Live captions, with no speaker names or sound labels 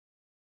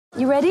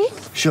You ready?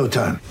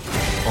 Showtime.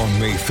 On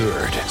May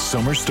 3rd,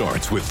 summer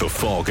starts with The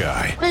Fall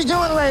Guy. Let's do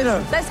it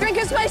later. Let's drink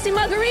a spicy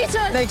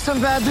margarita. Make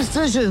some bad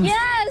decisions.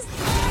 Yes!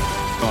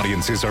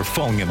 Audiences are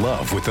falling in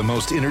love with the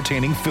most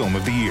entertaining film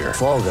of the year.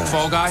 Fall Guy.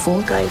 Fall Guy?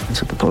 Fall guy.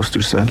 That's what the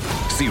poster said.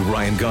 See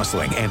Ryan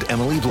Gosling and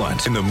Emily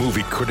Blunt in the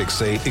movie critics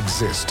say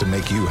exists to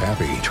make you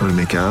happy. Trying to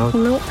make it out?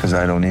 Nope. Because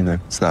I don't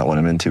either. It's not what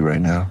I'm into right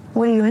now.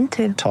 What are you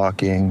into?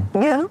 Talking.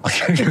 Yeah.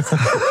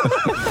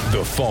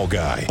 The Fall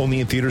Guy.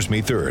 Only in theaters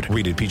May 3rd.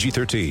 Rated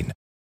PG-13.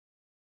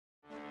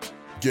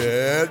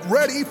 Get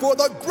ready for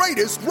the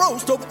greatest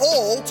roast of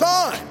all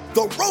time,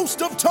 the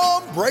Roast of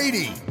Tom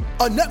Brady,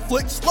 a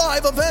Netflix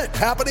live event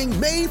happening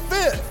May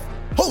 5th.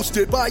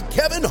 Hosted by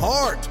Kevin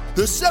Hart,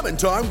 the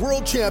 7-time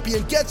world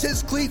champion gets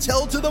his cleats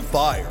held to the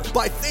fire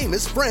by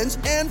famous friends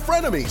and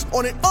frenemies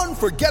on an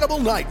unforgettable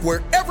night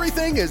where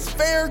everything is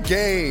fair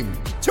game.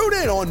 Tune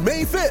in on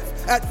May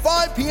 5th at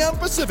 5 p.m.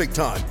 Pacific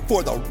time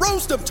for the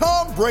Roast of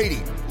Tom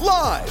Brady,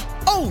 live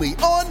only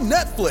on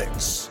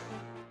Netflix.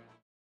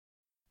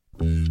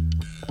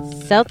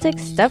 Celtic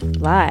Stuff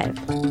Live,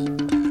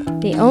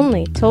 the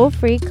only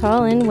toll-free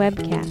call-in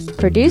webcast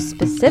produced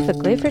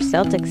specifically for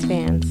Celtics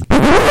fans.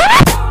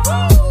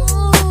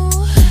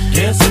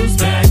 Guess who's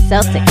back?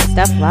 Celtic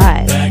Stuff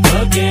Live. Back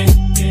again.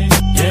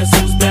 Guess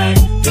who's back?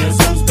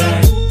 Guess who's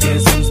back?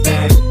 Guess who's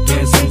back?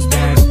 Guess who's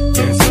back?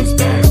 Guess who's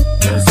back?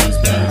 Guess who's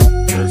back?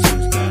 Guess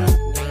who's back?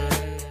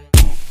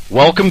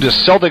 Welcome to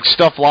Celtic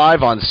Stuff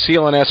Live on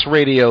CLNS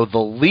Radio, the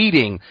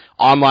leading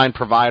online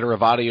provider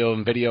of audio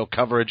and video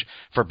coverage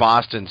for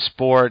Boston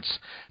sports.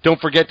 Don't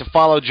forget to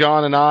follow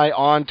John and I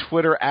on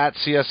Twitter at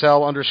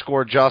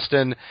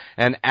CSL_Justin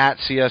and at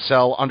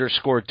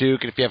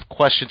CSL_Duke. And if you have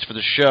questions for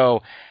the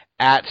show,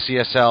 at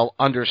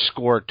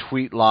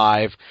CSL_Tweet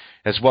Live,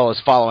 as well as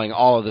following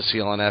all of the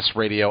CLNS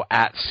Radio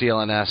at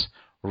CLNS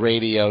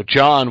Radio.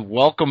 John,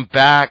 welcome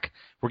back.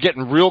 We're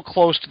getting real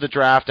close to the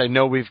draft. I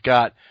know we've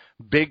got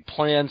big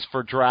plans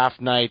for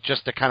draft night.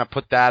 Just to kind of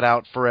put that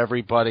out for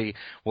everybody,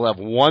 we'll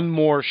have one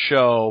more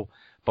show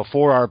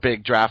before our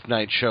big draft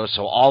night show,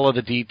 so all of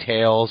the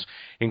details,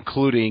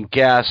 including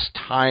guests,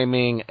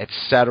 timing,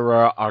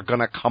 etc., are going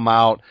to come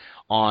out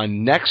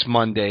on next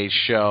Monday's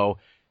show.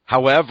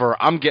 However,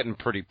 I'm getting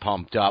pretty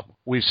pumped up.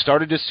 We've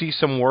started to see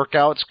some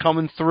workouts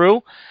coming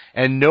through,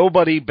 and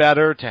nobody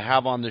better to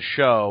have on the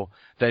show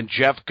than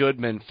Jeff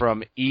Goodman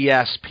from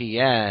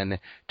ESPN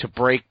to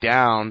break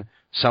down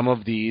some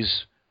of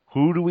these.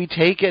 Who do we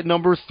take at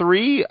number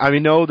 3? I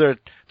know that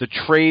the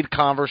trade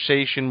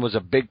conversation was a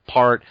big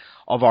part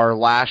of our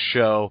last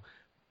show,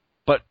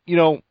 but,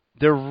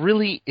 there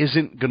really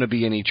isn't going to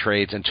be any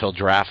trades until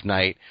draft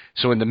night.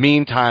 So in the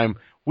meantime,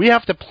 we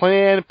have to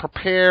plan,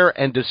 prepare,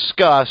 and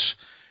discuss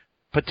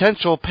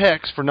potential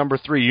picks for number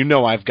 3.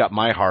 I've got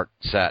my heart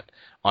set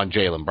on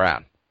Jaylen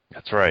Brown.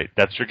 That's right.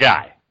 That's your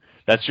guy.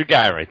 That's your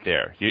guy right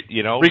there.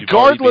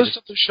 Regardless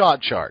of the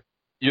shot chart.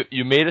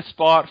 You made a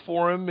spot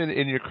for him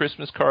in your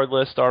Christmas card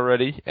list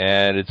already,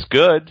 and it's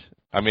good.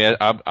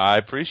 I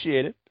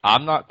appreciate it.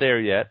 I'm not there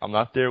yet. I'm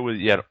not there with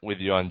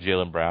you on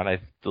Jaylen Brown. I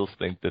still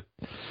think that,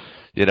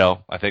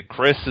 I think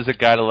Chris is a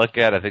guy to look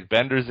at. I think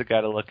Bender's a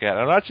guy to look at.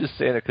 I'm not just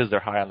saying it because they're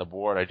high on the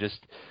board. I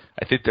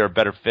think they're a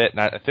better fit,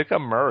 and I think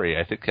I'm Murray.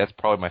 I think that's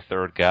probably my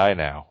third guy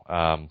now.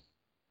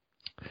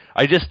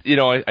 I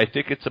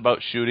think it's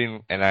about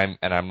shooting, and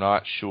I'm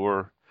not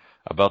sure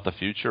about the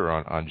future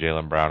on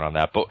Jaylen Brown on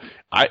that. But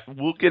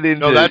we'll get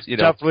into. No, that's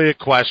definitely a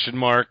question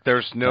mark.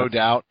 There's no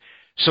doubt.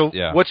 So,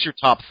 What's your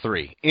top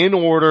 3 in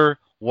order?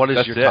 What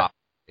is your top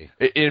 3?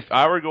 If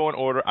I were going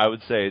order, I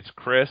would say it's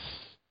Chris,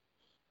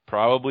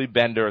 probably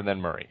Bender, and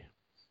then Murray.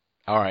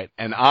 All right,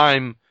 and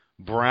I'm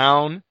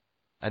Brown,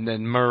 and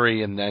then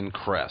Murray, and then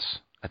Chris.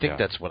 I think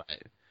that's what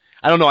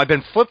I don't know. I've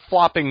been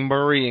flip-flopping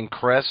Murray and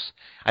Chris.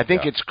 I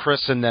think it's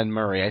Chris and then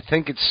Murray. I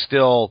think it's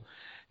still...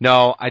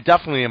 No, I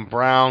definitely am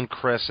Brown,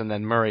 Chris, and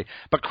then Murray.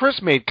 But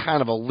Chris made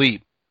kind of a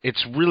leap.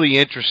 It's really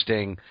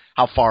interesting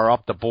how far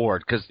up the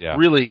board, because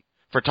really,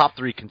 for top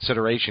 3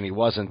 consideration, he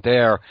wasn't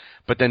there.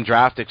 But then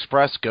Draft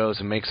Express goes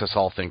and makes us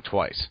all think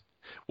twice.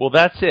 Well,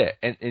 that's it.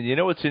 And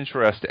what's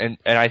interesting,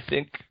 and I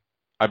think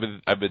I've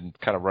been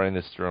kind of running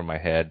this through in my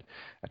head.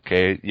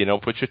 Okay,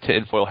 put your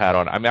tinfoil hat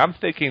on. I'm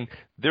thinking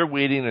they're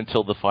waiting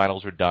until the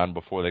finals are done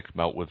before they come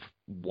out with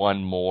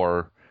one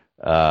more.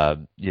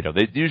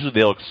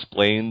 They'll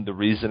explain the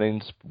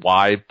reasonings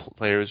why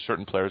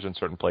certain players are in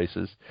certain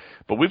places.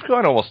 But we've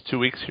gone almost 2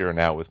 weeks here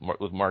now with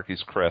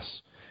Marquise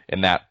Chris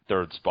in that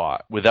third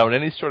spot without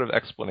any sort of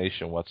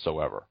explanation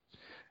whatsoever.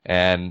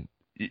 And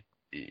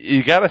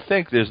you got to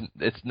think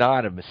it's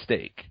not a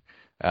mistake.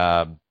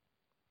 There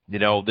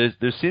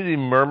seems to be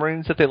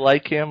murmurings that they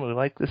like him. We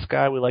like this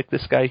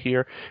guy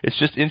here. It's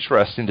just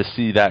interesting to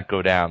see that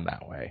go down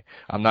that way.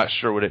 I'm not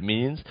sure what it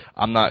means.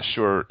 I'm not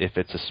sure if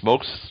it's a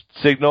smoke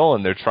signal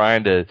and they're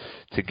trying to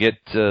get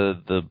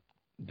the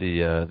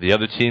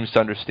other teams to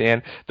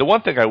understand. The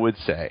one thing I would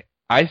say,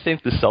 I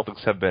think the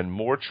Celtics have been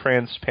more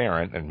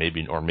transparent, and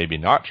maybe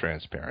not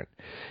transparent,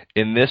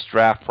 in this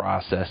draft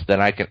process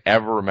than I can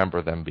ever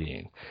remember them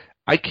being.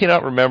 I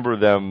cannot remember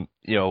them,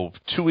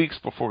 2 weeks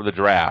before the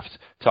draft,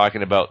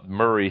 talking about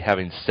Murray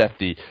having set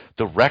the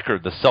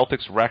record, the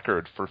Celtics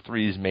record for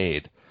threes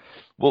made.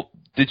 Well,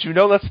 did you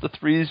know that's the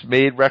threes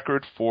made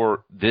record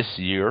for this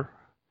year?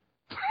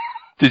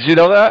 Did you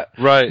know that?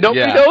 Right. Nobody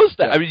yeah. knows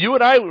that. Yeah. I mean, you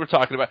and I were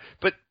talking about,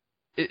 but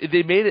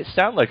they made it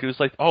sound like it was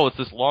like, oh, it's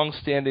this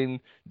long-standing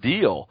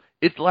deal.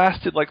 It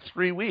lasted like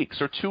 3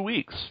 weeks or 2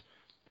 weeks.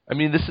 I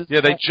mean, this is...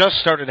 Yeah, they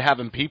just started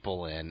having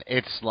people in.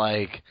 It's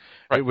like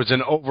it was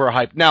an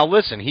overhype. Now,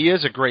 listen, he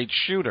is a great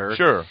shooter.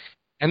 Sure.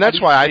 And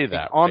that's why I think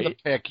that, on right?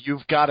 the pick,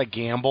 you've got to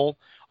gamble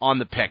on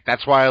the pick.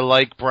 That's why I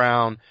like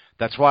Brown.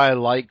 That's why I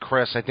like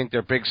Chris. I think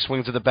they're big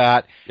swings of the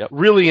bat. Yep.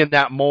 Really in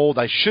that mold,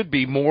 I should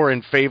be more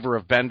in favor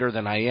of Bender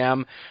than I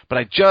am.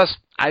 But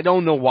I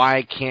don't know why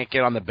I can't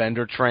get on the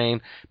Bender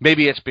train.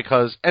 Maybe it's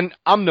because, and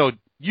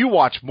you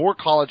watch more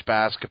college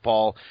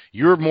basketball.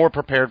 You're more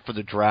prepared for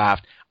the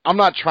draft. I'm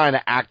not trying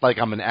to act like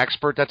I'm an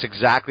expert. That's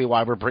exactly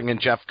why we're bringing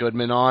Jeff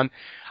Goodman on.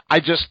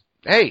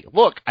 Hey,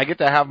 look, I get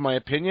to have my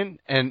opinion,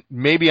 and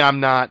maybe I'm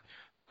not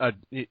a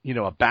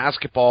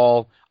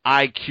basketball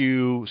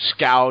IQ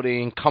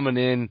scouting coming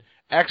in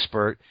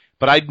expert,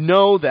 but I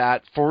know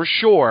that for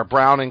sure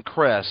Brown and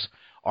Chris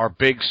are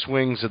big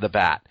swings of the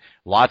bat.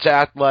 Lots of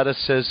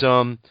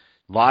athleticism,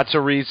 lots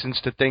of reasons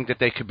to think that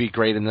they could be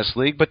great in this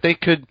league, but they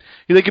could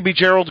be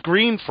Gerald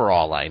Green for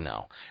all I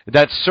know.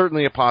 That's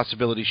certainly a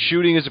possibility.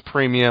 Shooting is a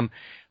premium.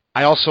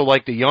 I also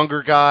like the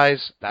younger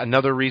guys.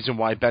 Another reason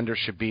why Bender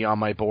should be on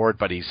my board,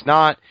 but he's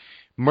not.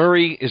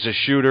 Murray is a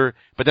shooter,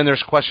 but then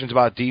there's questions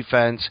about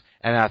defense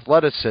and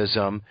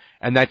athleticism,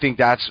 and I think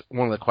that's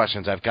one of the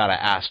questions I've got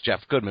to ask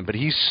Jeff Goodman. But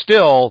he's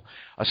still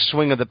a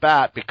swing of the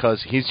bat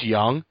because he's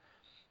young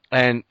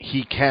and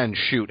he can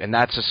shoot, and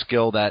that's a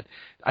skill that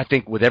I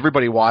think with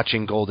everybody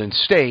watching Golden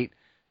State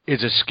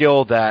is a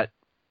skill that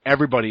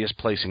everybody is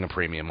placing a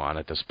premium on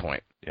at this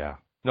point. Yeah.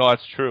 No,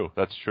 that's true.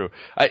 That's true.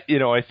 I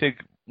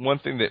think one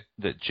thing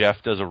that Jeff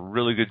does a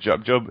really good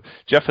job.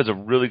 Jeff has a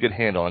really good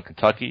handle on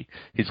Kentucky.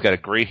 He's got a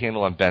great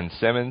handle on Ben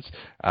Simmons.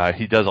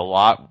 He does a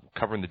lot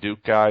covering the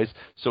Duke guys.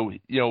 So,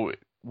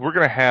 we're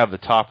going to have the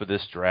top of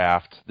this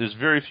draft. There's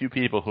very few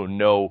people who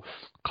know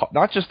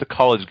not just the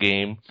college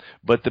game,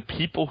 but the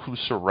people who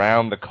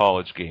surround the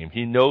college game.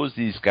 He knows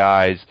these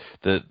guys,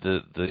 the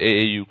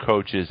AAU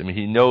coaches. I mean,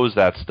 he knows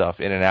that stuff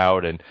in and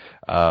out. And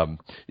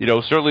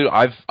certainly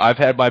I've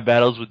had my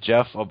battles with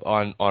Jeff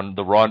on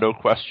the Rondo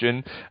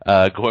question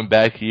going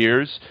back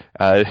years.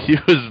 He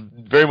was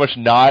very much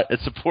not a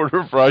supporter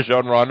of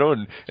Rajon Rondo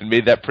and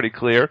made that pretty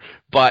clear.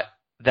 But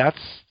that's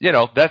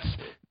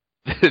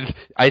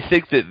I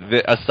think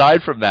that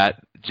aside from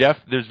that, Jeff,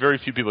 there's very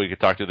few people you can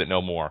talk to that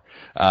know more.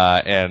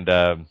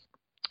 I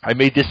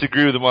may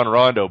disagree with him on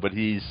Rondo, but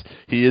he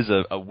is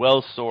a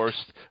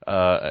well-sourced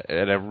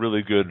and a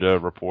really good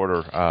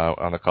reporter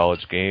on the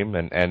college game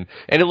and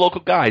a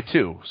local guy,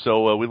 too.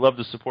 So we love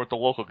to support the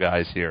local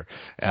guys here.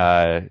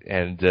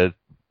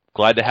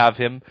 Glad to have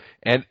him.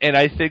 And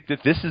I think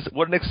that this is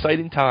what an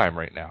exciting time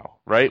right now,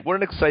 right? What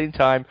an exciting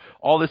time.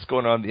 All this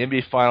going on. The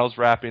NBA Finals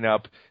wrapping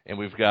up, and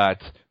we've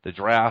got the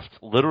draft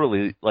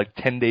literally like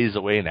 10 days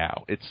away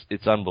now.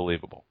 It's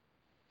unbelievable.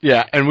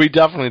 Yeah, and we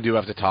definitely do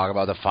have to talk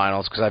about the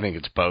finals because I think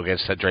it's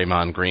bogus that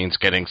Draymond Green's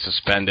getting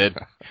suspended.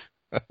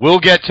 We'll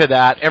get to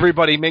that.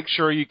 Everybody, make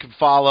sure you can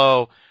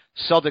follow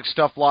Celtic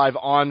Stuff Live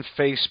on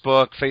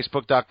Facebook,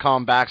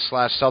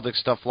 facebook.com/Celtic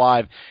Stuff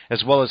Live,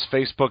 as well as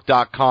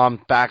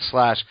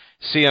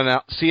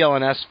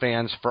facebook.com/CLNS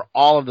fans for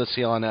all of the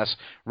CLNS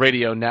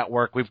radio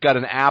network. We've got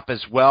an app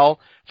as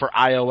well for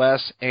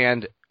iOS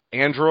and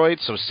Android,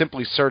 so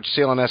simply search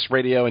CLNS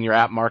Radio in your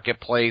app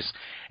marketplace,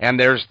 and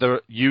there's the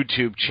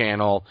YouTube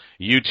channel,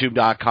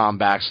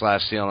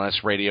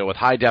 youtube.com/CLNS Radio with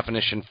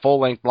high-definition,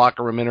 full-length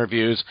locker room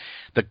interviews,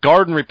 the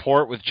Garden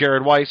Report with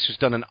Jared Weiss, who's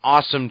done an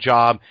awesome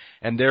job,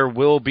 and there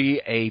will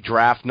be a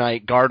draft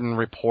night Garden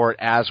Report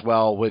as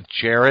well with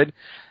Jared.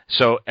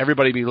 So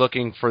everybody be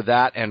looking for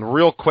that. And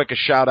real quick, a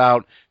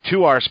shout-out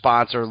to our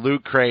sponsor,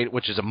 Loot Crate,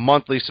 which is a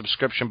monthly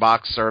subscription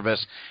box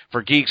service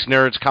for geeks,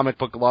 nerds, comic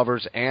book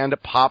lovers, and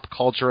pop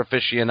culture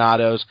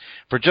aficionados.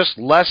 For just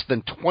less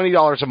than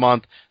 $20 a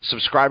month,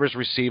 subscribers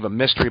receive a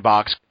mystery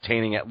box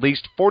containing at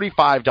least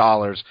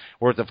 $45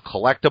 worth of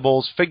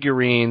collectibles,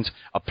 figurines,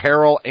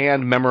 apparel,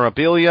 and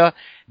memorabilia.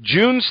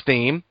 June's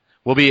theme,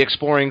 we'll be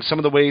exploring some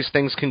of the ways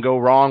things can go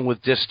wrong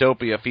with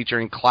dystopia,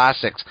 featuring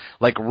classics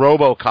like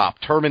RoboCop,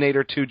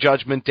 Terminator 2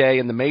 Judgment Day,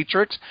 and The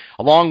Matrix,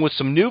 along with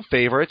some new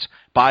favorites,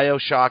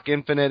 BioShock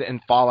Infinite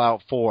and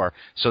Fallout 4.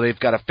 So they've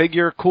got a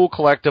figure, cool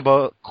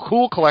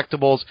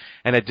collectibles,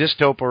 and a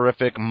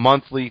dystoporific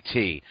monthly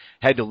tee.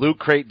 Head to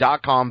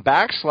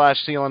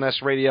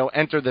lootcrate.com/CLNS Radio.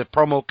 Enter the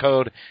promo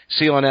code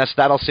CLNS.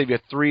 That'll save you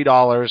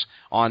 $3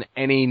 on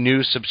any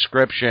new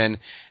subscription.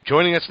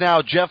 Joining us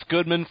now, Jeff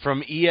Goodman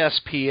from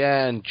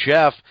ESPN.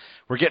 Jeff,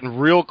 we're getting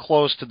real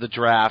close to the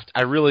draft.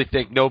 I really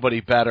think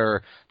nobody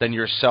better than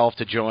yourself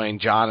to join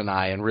John and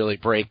I and really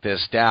break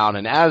this down.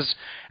 And as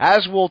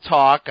we'll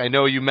talk, I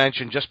know you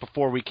mentioned just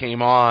before we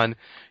came on,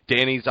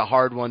 Danny's a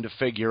hard one to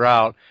figure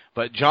out.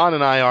 But John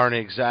and I aren't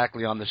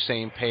exactly on the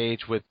same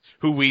page with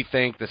who we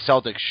think the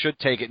Celtics should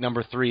take at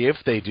number 3 if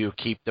they do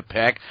keep the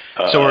pick.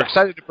 So we're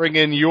excited to bring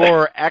in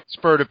your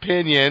expert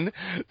opinion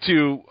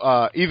to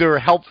either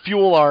help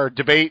fuel our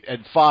debate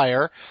and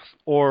fire,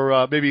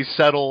 or maybe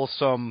settle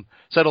some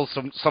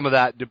of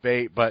that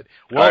debate. But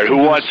all right, who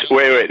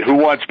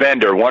wants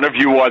Bender? One of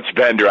you wants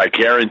Bender, I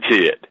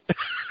guarantee it.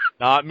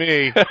 Not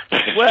me.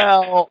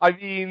 Well, I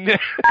mean,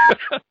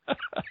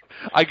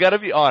 I got to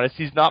be honest.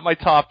 He's not my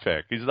top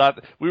pick. He's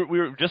not. We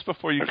were just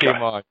before you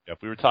came on, Jeff.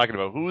 We were talking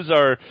about who's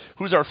our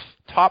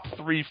top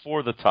 3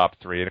 for the top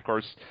 3, and of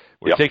course,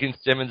 we're taking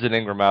Simmons and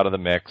Ingram out of the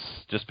mix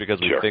just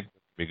because we think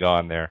they'll be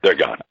gone there. They're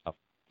gone.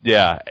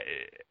 Yeah,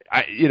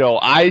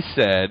 I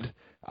said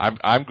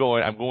I'm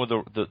going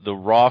with the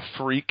raw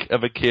freak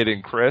of a kid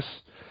in Chris.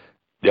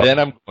 Yep. Then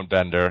I'm going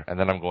Bender, and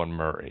then I'm going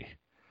Murray.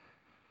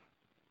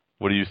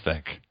 What do you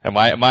think?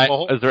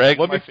 Is there egg?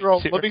 Let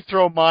me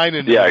throw mine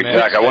in. Yeah,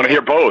 exactly. I want to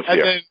hear both.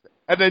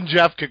 And then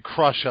Jeff could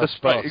crush us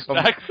both.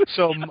 Exactly.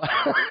 So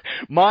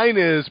mine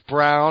is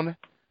Brown,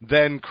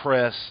 then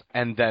Chris,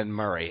 and then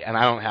Murray. And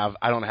I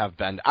don't have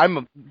Bender.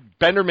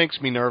 Bender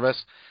makes me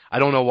nervous. I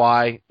don't know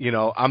why.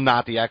 I'm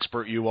not the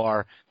expert you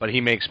are, but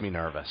he makes me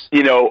nervous.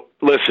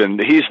 Listen,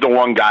 he's the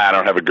one guy I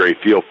don't have a great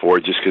feel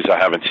for just because I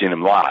haven't seen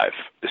him live.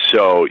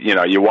 So,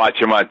 you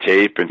watch him on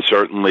tape, and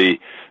certainly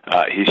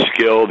he's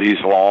skilled,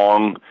 he's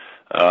long,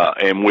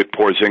 and with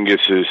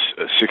Porzingis'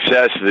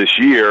 success this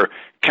year,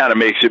 kind of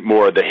makes it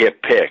more of the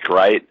hip pick,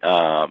 right?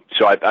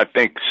 So I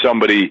think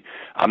somebody,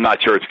 I'm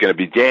not sure it's going to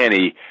be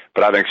Danny,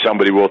 but I think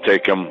somebody will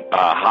take him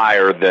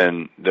higher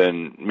than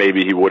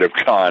maybe he would have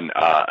gone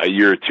a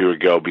year or two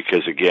ago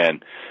because,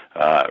 again,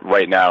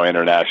 right now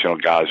international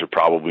guys are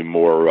probably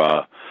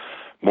more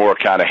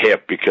kind of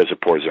hip because of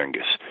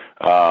Porzingis.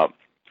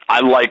 I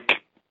like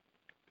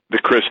the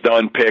Chris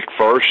Dunn pick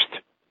first.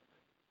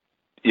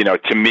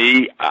 To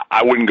me,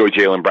 I wouldn't go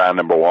Jaylen Brown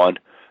number 1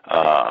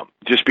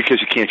 just because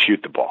he can't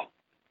shoot the ball.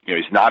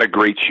 He's not a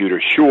great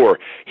shooter. Sure,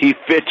 he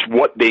fits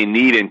what they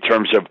need in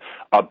terms of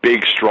a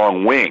big,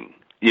 strong wing,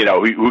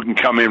 who can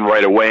come in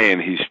right away,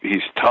 and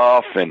he's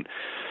tough. And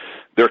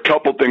there are a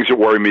couple things that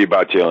worry me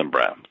about Jaylen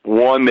Brown.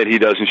 One, that he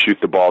doesn't shoot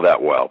the ball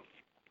that well.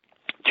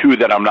 2,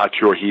 that I'm not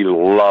sure he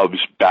loves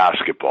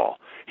basketball.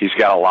 He's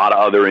got a lot of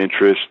other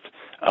interests.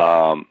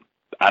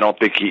 I don't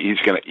think he's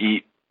going to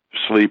eat,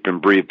 sleep,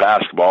 and breathe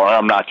basketball.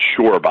 I'm not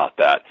sure about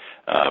that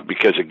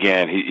because,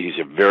 again, he's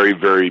a very,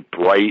 very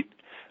bright,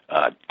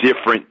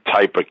 different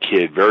type of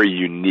kid, very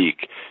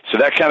unique. So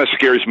that kind of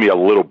scares me a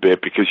little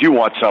bit because you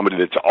want somebody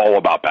that's all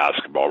about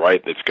basketball,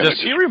 right? That's going.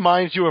 Does he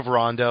remind you of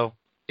Rondo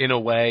in a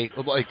way?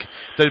 Like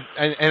the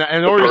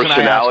reason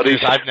I ask is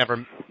I've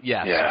never.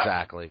 Yes,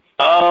 exactly.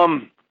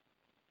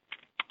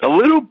 A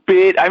little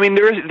bit. I mean,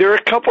 there are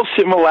a couple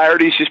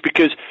similarities just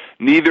because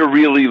neither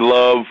really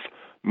love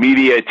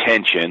media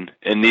attention,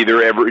 and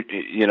neither ever,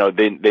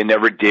 they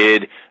never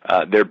did.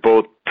 They're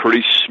both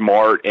pretty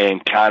smart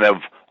and kind of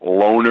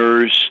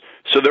loners.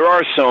 So there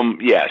are some,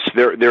 yes,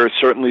 there are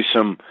certainly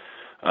some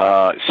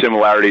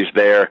similarities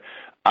there.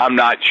 I'm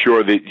not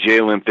sure that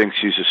Jaylen thinks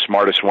he's the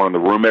smartest one in the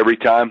room every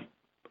time,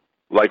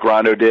 like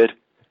Rondo did.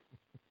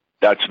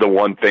 That's the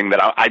one thing that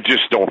I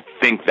just don't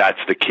think that's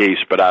the case,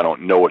 but I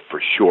don't know it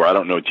for sure. I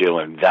don't know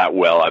Jaylen that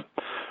well. I've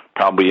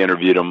probably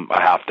interviewed him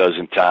a half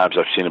dozen times.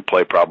 I've seen him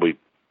play probably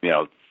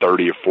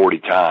 30 or 40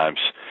 times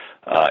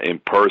in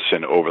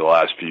person over the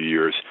last few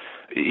years.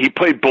 He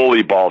played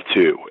bully ball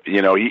too.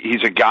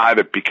 He's a guy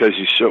that because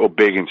he's so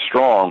big and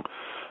strong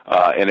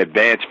and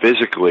advanced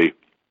physically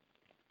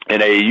in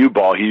AAU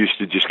ball, he used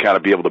to just kind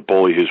of be able to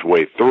bully his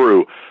way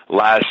through.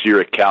 Last year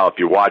at Cal, if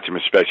you watch him,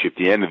 especially at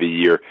the end of the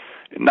year,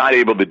 not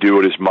able to do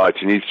it as much.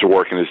 He needs to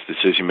work in his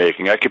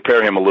decision-making. I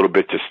compare him a little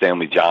bit to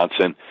Stanley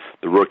Johnson,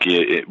 the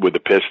rookie with the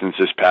Pistons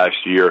this past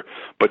year.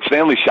 But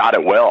Stanley shot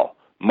it well,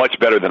 much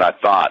better than I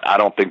thought. I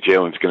don't think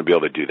Jaylen's going to be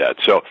able to do that.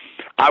 So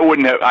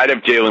I'd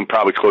have Jaylen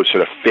probably closer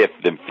to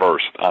 5th than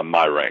 1st on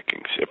my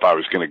rankings if I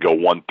was going to go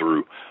 1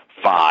 through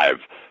 5,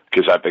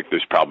 because I think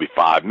there's probably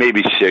 5,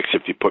 maybe 6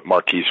 if you put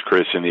Marquise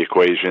Chris in the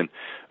equation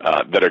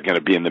that are going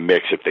to be in the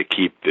mix if they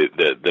keep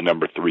the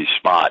number 3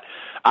 spot.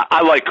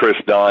 I like Chris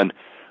Dunn.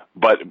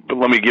 But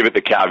let me give it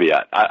the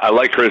caveat. I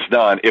like Chris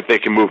Dunn if they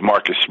can move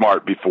Marcus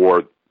Smart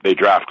before they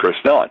draft Chris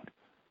Dunn.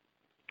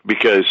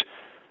 Because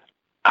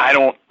I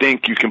don't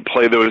think you can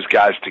play those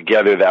guys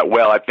together that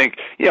well. I think,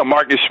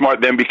 Marcus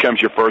Smart then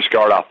becomes your first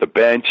guard off the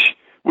bench,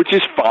 which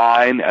is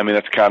fine. I mean,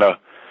 that's kind of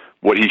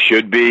what he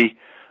should be.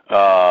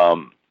 I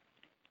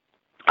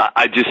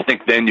just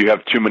think then you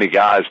have too many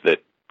guys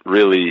that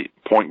really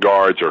point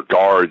guards or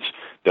guards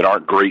that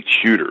aren't great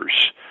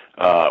shooters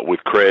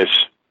with Chris,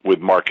 with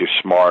Marcus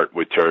Smart,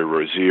 with Terry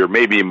Rozier.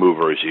 Maybe you move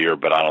Rozier,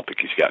 but I don't think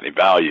he's got any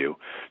value.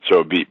 So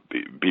it'd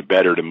be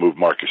better to move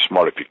Marcus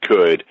Smart if you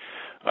could.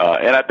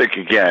 And I think,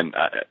 again,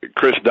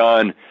 Chris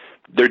Dunn,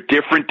 they're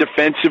different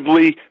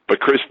defensively, but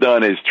Chris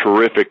Dunn is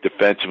terrific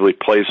defensively,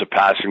 plays the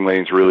passing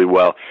lanes really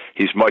well.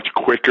 He's much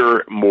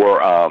quicker,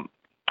 more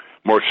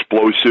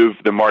explosive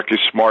than Marcus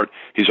Smart.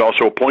 He's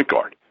also a point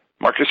guard.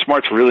 Marcus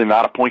Smart's really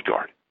not a point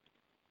guard.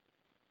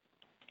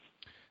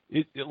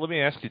 Let me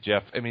ask you,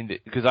 Jeff. I mean,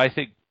 because I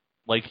think,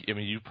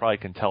 you probably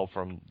can tell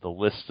from the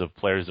list of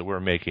players that we're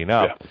making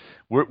up. Yeah.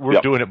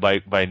 We're doing it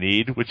by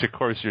need, which of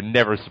course you're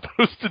never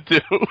supposed to do.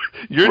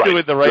 You're right,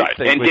 doing the right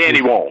thing, and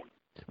Danny won't.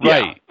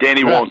 Right, yeah,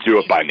 Danny won't do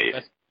it by need.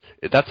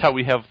 That's how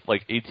we have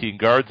 18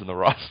 guards in the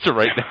roster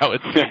right now.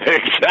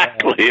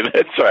 Exactly.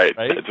 That's right.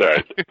 That's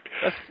right.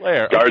 That's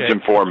Flair. Guards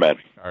and 4 men.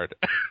 Guard.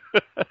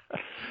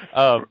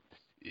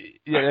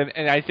 Yeah,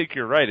 and I think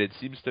you're right. It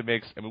seems to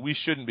make. I mean, we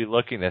shouldn't be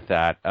looking at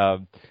that,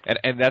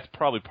 and that's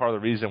probably part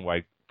of the reason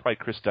why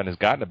Chris Dunn has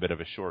gotten a bit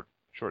of a short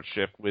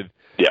shift with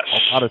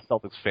a lot of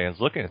Celtics fans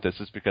looking at this,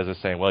 is because they're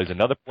saying, well, he's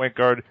another point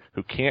guard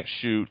who can't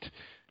shoot.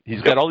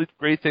 He's got all these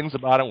great things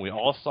about him. We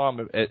all saw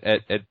him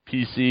at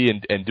PC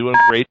and doing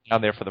great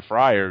down there for the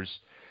Friars,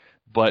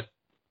 but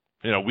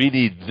we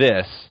need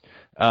this.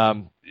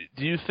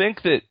 Do you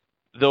think that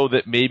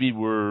maybe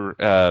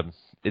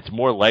it's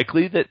more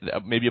likely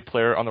that maybe a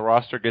player on the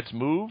roster gets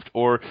moved,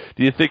 or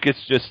do you think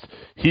it's just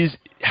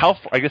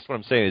I guess what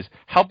I'm saying is,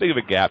 how big of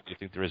a gap do you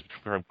think there is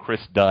from Chris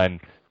Dunn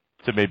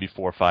to maybe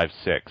 4, 5,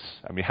 6?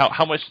 I mean,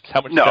 how much?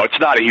 No, it's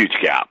not a huge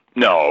gap.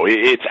 No,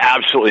 it's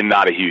absolutely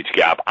not a huge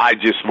gap. I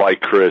just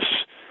like Chris.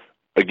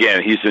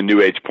 Again, he's a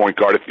new age point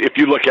guard. If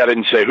you look at it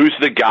and say, who's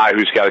the guy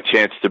who's got a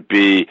chance to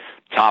be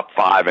top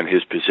 5 in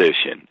his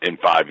position in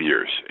 5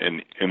 years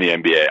in the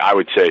NBA, I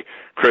would say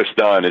Chris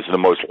Dunn is the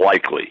most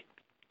likely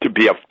to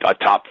be a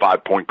top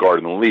 5 point guard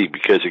in the league,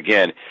 because,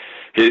 again,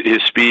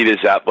 his speed,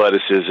 his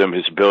athleticism,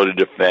 his ability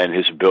to defend,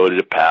 his ability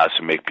to pass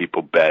and make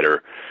people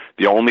better.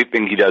 The only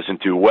thing he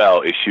doesn't do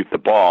well is shoot the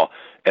ball,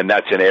 and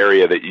that's an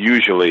area that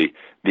usually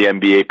the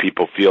NBA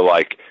people feel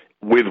like,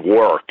 with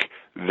work,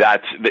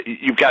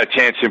 you've got a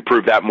chance to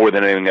improve that more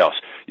than anything else.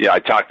 I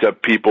talked to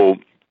people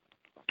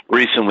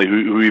recently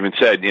who even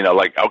said,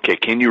 okay,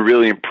 can you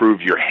really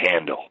improve your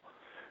handle?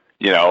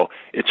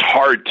 It's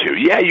hard to.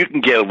 Yeah, you can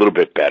get a little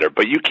bit better,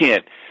 but you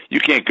can't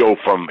go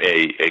from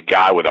a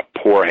guy with a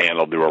poor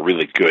handle to a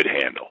really good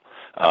handle.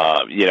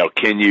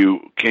 Can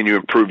you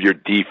improve your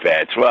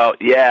defense? Well,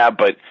 yeah,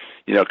 but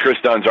Chris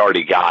Dunn's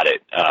already got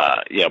it.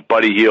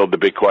 Buddy Hield, the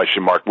big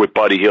question mark with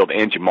Buddy Hield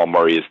and Jamal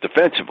Murray is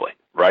defensively,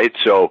 right?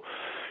 So,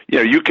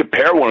 you could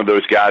pair one of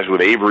those guys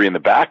with Avery in the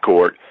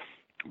backcourt,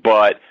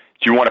 but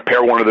do you want to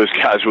pair one of those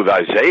guys with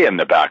Isaiah in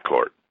the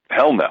backcourt?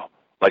 Hell no.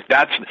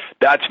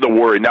 That's the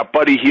worry. Now,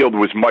 Buddy Hield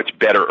was much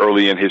better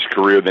early in his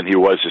career than he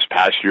was this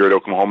past year at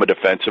Oklahoma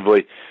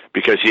defensively,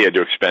 because he had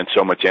to expend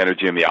so much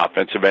energy in the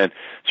offensive end.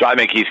 So I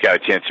think he's got a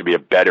chance to be a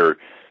better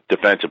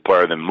defensive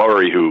player than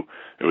Murray, who,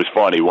 it was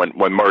funny,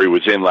 when Murray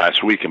was in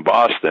last week in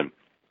Boston,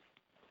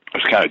 I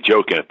was kind of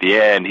joking at the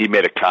end. He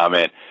made a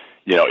comment,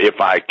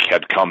 if I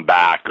had come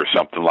back or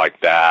something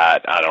like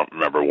that. I don't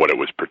remember what it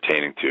was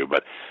pertaining to,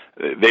 but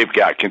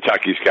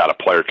Kentucky's got a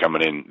player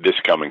coming in this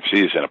coming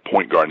season, a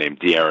point guard named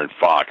De'Aaron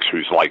Fox,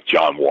 who's like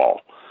John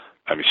Wall.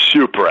 I mean,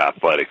 super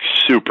athletic,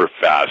 super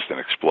fast and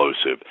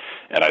explosive.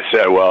 And I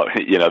said, well,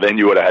 then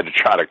you would have had to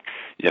try to,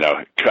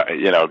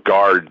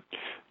 guard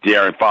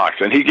De'Aaron Fox.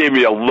 And he gave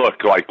me a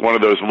look, like one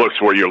of those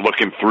looks where you're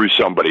looking through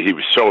somebody. He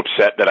was so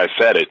upset that I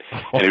said it.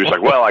 And he was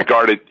like, well, I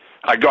guarded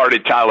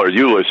Tyler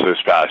Ulis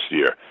this past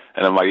year.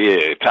 And I'm like,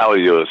 yeah, Tyler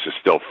Ulis is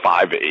still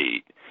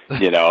 5'8",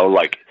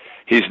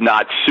 he's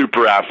not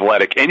super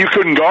athletic. And you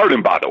couldn't guard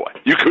him, by the way.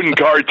 You couldn't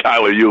guard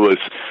Tyler Ulis.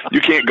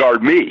 You can't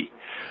guard me.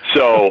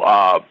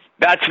 So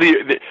that's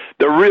the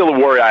real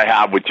worry I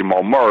have with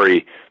Jamal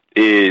Murray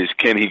is,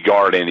 can he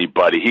guard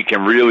anybody? He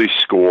can really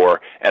score,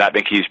 and I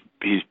think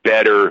he's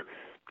better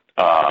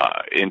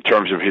in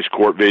terms of his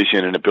court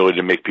vision and ability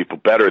to make people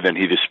better than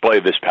he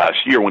displayed this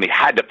past year when he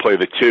had to play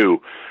the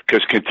 2,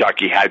 because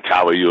Kentucky had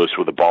Tyler Ulis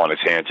with the ball in his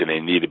hands and they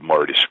needed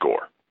Murray to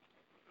score.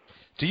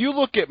 Do you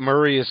look at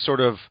Murray as sort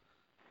of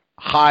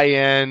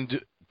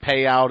high-end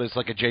payout as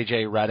like a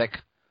J.J. Redick?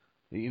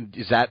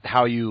 Is that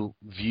how you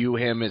view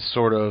him, as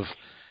sort of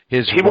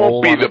his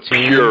role on the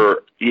team?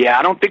 Pure. Yeah,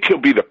 I don't think he'll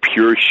be the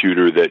pure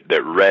shooter that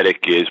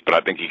Redick is, but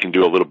I think he can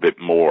do a little bit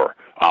more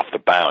off the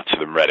bounce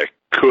than Redick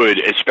could,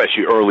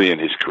 especially early in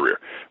his career.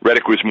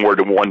 Redick was more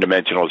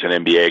one-dimensional as an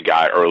NBA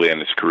guy early in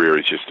his career.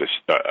 He's just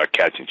a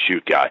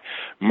catch-and-shoot guy.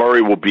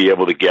 Murray will be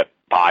able to get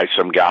by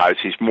some guys.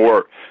 He's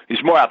more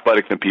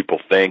athletic than people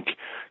think.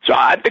 So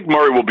I think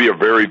Murray will be a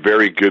very,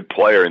 very good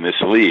player in this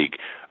league.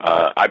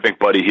 I think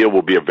Buddy Hield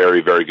will be a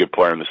very, very good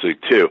player in this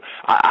league, too.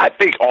 I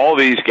think all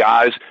these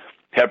guys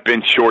have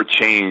been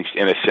shortchanged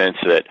in a sense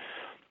that,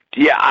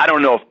 yeah, I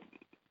don't know if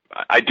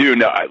I do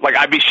know.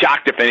 I'd be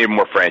shocked if any of them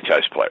were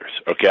franchise players,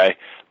 okay?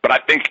 But I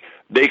think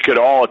they could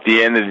all, at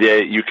the end of the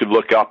day, you could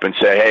look up and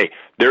say, hey,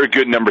 they're a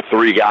good number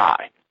 3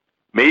 guy,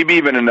 maybe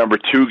even a number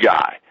 2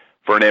 guy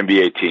for an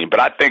NBA team.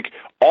 But I think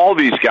all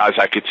these guys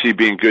I could see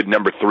being good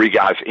number 3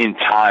 guys in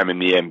time in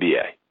the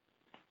NBA.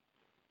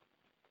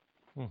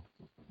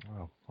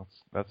 Wow,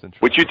 that's interesting.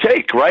 Which you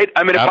take, right?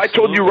 I mean, Absolutely. If I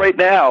told you right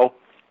now,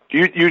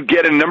 you'd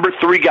get a number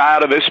 3 guy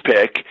out of this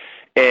pick,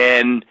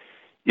 and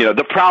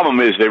the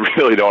problem is they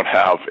really don't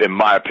have, in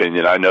my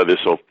opinion, I know this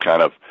will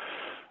kind of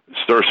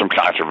stir some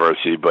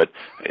controversy, but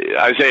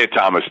Isaiah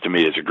Thomas to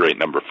me is a great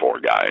number 4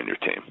 guy on your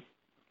team.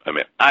 I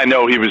mean, I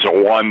know he was a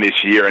 1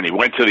 this year, and he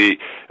went to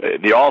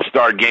the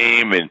All-Star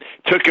game and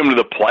took him to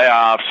the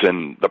playoffs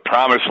and the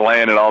promised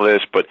land and all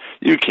this, but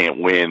you can't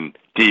win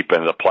deep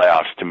into the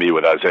playoffs to me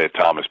with Isaiah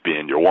Thomas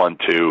being your 1,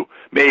 2,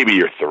 maybe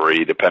your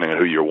 3, depending on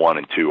who your 1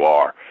 and 2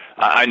 are.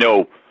 I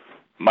know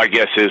my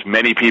guess is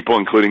many people,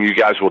 including you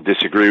guys, will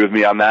disagree with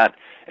me on that,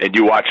 and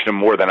you watched him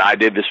more than I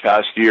did this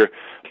past year,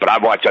 but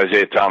I've watched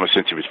Isaiah Thomas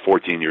since he was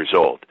 14 years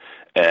old.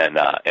 And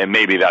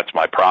maybe that's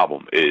my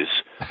problem is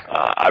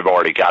I've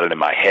already got it in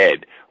my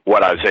head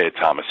what Isaiah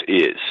Thomas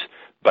is.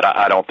 But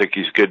I don't think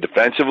he's good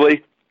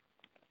defensively.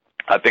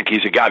 I think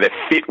he's a guy that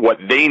fit what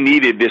they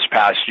needed this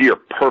past year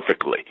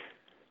perfectly.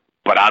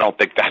 But I don't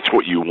think that's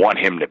what you want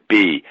him to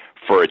be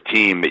for a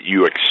team that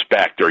you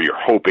expect or you're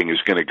hoping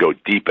is going to go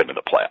deep into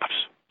the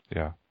playoffs.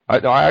 Yeah. I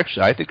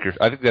think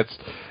that's.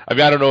 I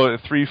mean, I don't know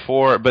 3,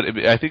 4, but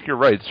I think you're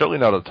right. It's certainly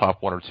not a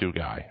top 1 or 2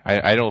 guy.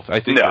 I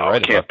think you're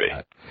right about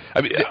that. I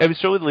mean,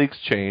 certainly the league's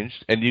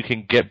changed, and you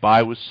can get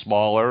by with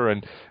smaller.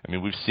 And I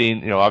mean, we've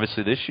seen,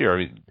 obviously this year. I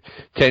mean,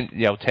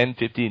 10,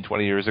 15,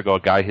 20 years ago, a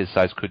guy his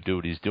size could do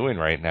what he's doing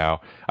right now.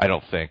 I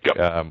don't think.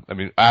 Yep. I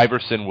mean,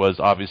 Iverson was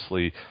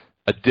obviously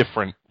a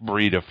different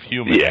breed of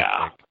human. Yeah. I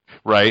think.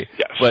 Right,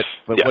 yes. but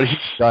yes. What he's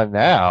done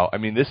now, I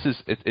mean, this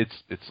is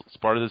it's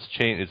part of this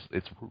chain.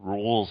 It's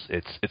rules.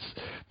 It's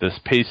this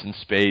pace and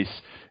space.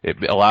 It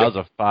allows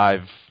a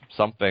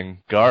 5-something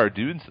guard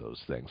doing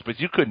those things, but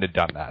you couldn't have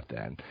done that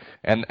then.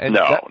 And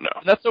no,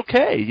 that's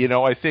okay.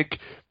 I think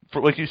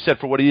for like you said,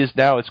 for what he is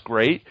now, it's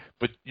great.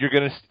 But you're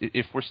gonna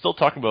if we're still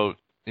talking about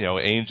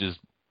Ainge's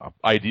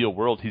ideal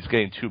world, he's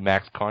getting 2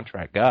 max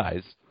contract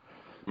guys.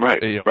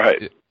 Right,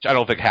 right. I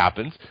don't think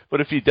happens,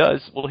 but if he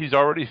does, well, he's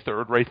already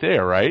 3rd right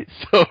there, right?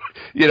 So,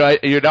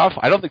 you're not.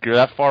 I don't think you're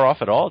that far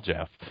off at all,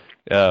 Jeff.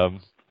 I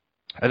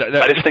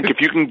just think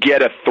if you can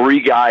get a 3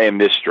 guy in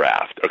this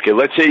draft, okay,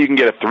 let's say you can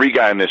get a 3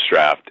 guy in this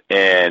draft,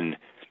 and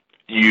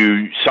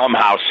you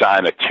somehow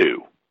sign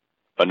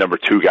a number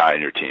 2 guy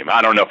in your team.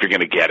 I don't know if you're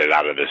going to get it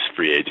out of this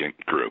free agent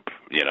group.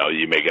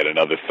 You may get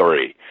another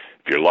 3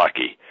 if you're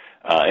lucky,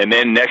 and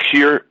then next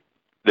year,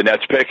 the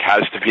Nets pick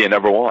has to be a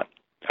number 1.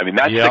 I mean,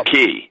 that's the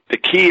key. The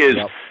key is,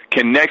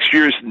 can next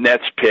year's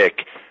Nets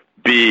pick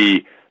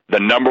be the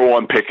number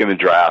 1 pick in the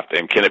draft,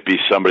 and can it be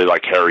somebody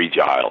like Harry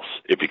Giles,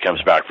 if he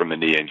comes back from the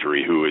knee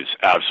injury, who is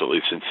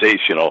absolutely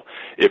sensational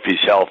if he's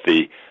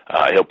healthy?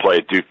 He'll play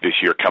at Duke this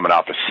year, coming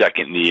off a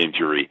 2nd knee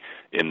injury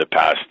in the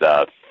past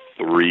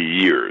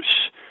 3 years.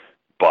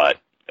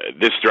 But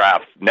this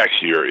draft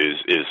next year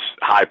is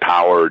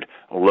high-powered,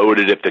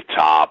 loaded at the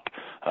top.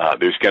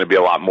 There's going to be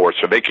a lot more,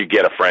 so they could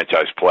get a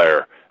franchise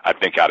player, I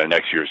think, out of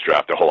next year's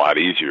draft a whole lot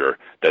easier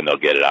than they'll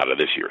get it out of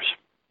this year's.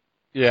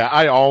 Yeah,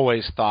 I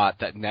always thought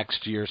that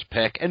next year's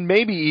pick, and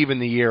maybe even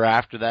the year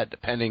after that,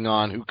 depending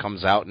on who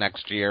comes out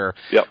next year,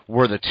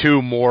 were the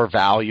 2 more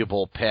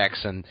valuable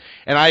picks. And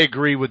I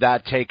agree with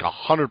that take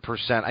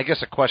 100%. I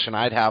guess a question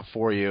I'd have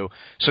for you,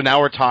 so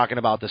now we're talking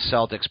about the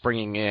Celtics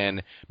bringing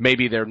in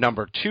maybe their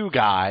number 2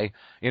 guy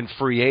in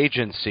free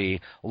agency.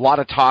 A lot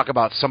of talk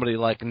about somebody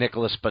like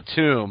Nicholas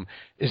Batum.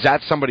 Is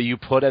that somebody you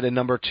put at a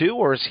number 2,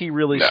 or is he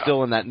really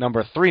still in that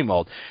number 3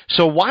 mold?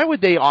 So why would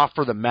they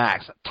offer the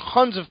max?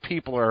 Tons of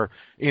people are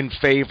in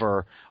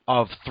favor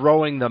of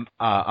throwing them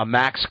a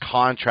max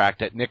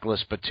contract at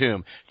Nicholas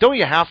Batum. Don't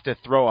you have to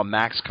throw a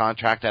max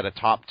contract at a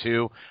top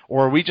 2,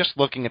 or are we just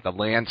looking at the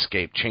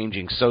landscape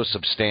changing so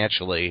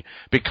substantially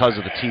because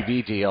of the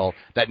TV deal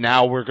that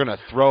now we're going to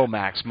throw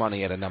max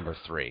money at a number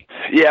 3?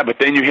 Yeah, but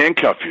then you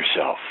handcuff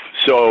yourself.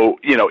 So,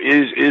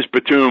 is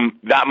Batum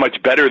that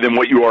much better than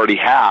what you already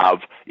have?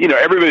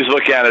 Everybody's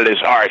looking at it as,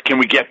 all right, can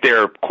we get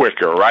there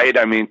quicker, right?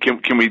 I mean,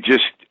 can we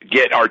just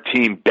get our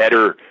team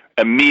better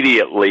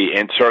immediately?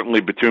 And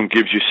certainly Batum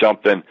gives you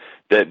something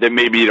that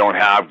maybe you don't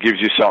have, gives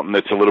you something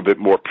that's a little bit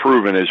more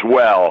proven as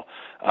well.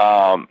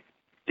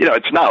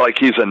 It's not like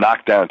he's a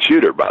knockdown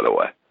shooter, by the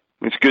way.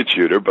 He's a good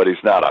shooter, but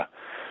he's not a,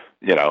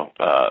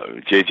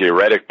 J.J.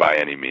 Redick by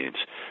any means.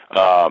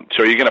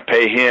 So you're going to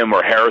pay him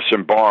or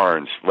Harrison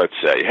Barnes, let's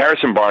say.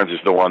 Harrison Barnes is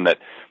the one that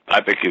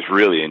I think is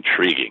really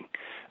intriguing.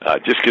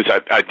 Just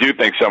because I do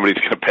think somebody's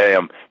going to pay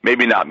him,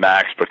 maybe not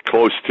max, but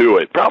close to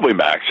it. Probably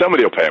max.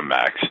 Somebody will pay him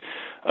max.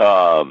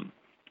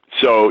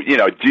 So,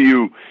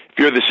 if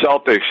you're the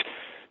Celtics,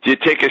 do you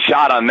take a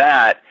shot on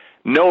that,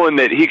 knowing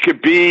that he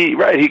could be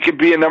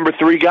a number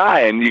 3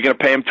 guy, and you're going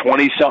to pay him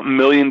 $20-something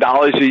million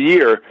a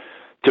year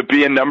to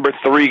be a number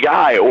 3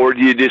 guy? Or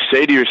do you just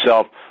say to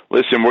yourself,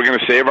 listen, we're going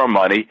to save our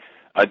money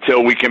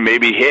until we can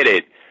maybe hit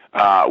it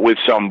with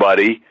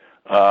somebody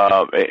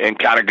and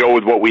kind of go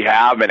with what we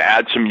have and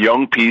add some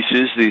young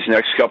pieces these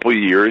next couple of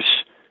years?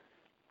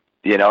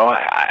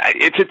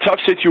 It's a tough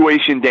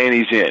situation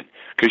Danny's in,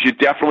 because you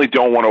definitely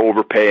don't want to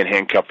overpay and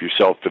handcuff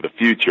yourself to the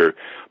future,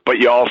 but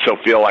you also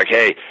feel like,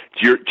 hey,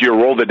 do you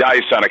roll the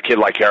dice on a kid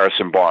like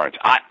Harrison Barnes?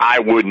 I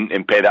wouldn't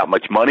and pay that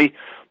much money,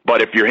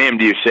 but if you're him,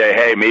 do you say,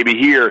 hey, maybe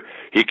here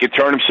he could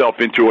turn himself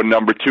into a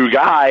number 2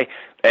 guy,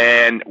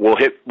 and we'll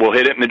hit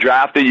it in the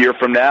draft a year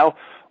from now?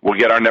 we'll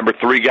get our number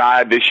 3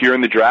 guy this year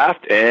in the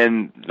draft,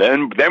 and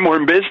then we're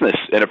in business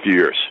in a few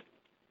years.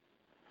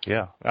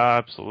 Yeah,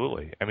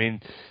 absolutely. I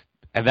mean,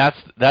 and that's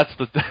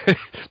the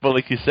but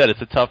like you said,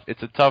 it's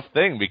a tough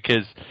thing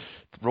because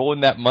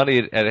rolling that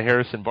money at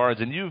Harrison Barnes,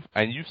 and you've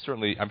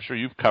certainly, I'm sure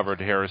you've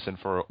covered Harrison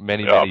for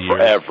many years.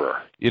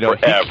 Forever.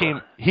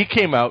 Forever. He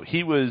came out.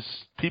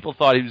 People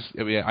thought he was.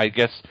 I mean, I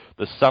guess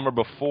the summer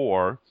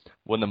before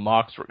when the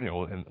mocks were,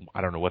 and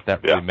I don't know what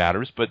that really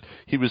matters, but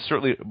he was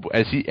certainly,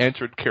 as he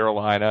entered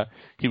Carolina,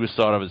 he was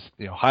thought of as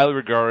highly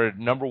regarded,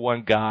 number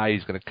 1 guy.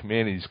 He's going to come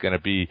in. He's going to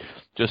be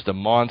just a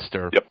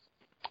monster. Yep.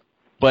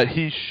 But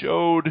he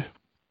showed,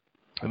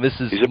 and this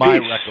is my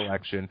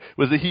recollection,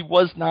 was that he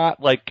was not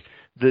like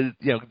the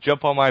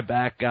jump on my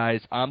back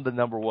guys. I'm the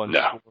number 1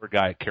 scorer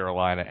guy at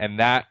Carolina, and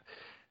that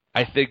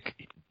I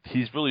think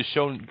he's really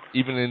shown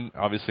even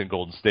obviously in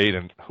Golden State,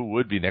 and who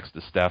would be next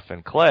to Steph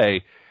and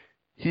Clay.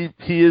 He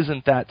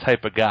isn't that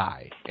type of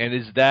guy, and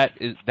that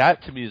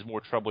to me is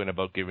more troubling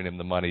about giving him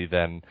the money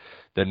than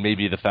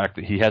maybe the fact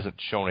that he hasn't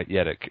shown it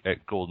yet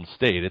at Golden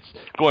State. It's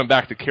going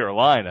back to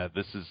Carolina.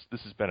 This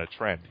has been a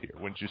trend here,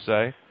 wouldn't you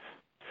say?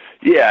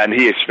 Yeah, and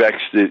he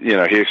expected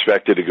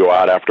to go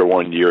out after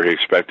 1 year. He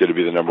expected to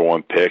be the number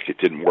 1 pick. It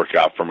didn't work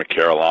out for him at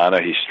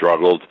Carolina. He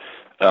struggled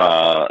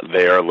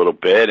there a little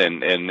bit,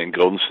 and in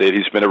Golden State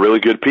he's been a really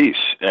good piece.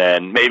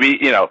 And maybe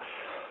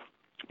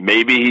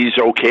he's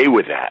okay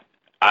with that.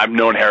 I've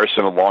known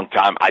Harrison a long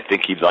time. I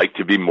think he'd like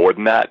to be more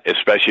than that,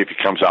 especially if he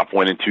comes off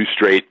winning 2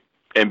 straight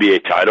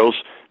NBA titles.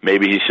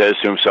 Maybe he says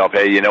to himself,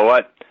 hey, you know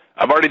what?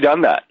 I've already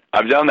done that.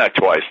 I've done that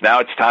twice. Now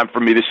it's time for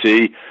me to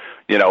see,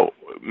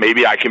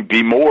 maybe I can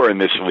be more in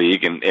this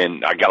league,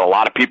 and I got a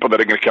lot of people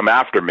that are going to come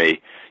after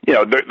me.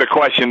 The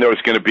question, though,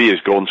 is going to be, is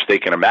Golden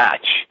State going to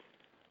match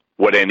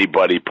what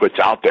anybody puts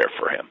out there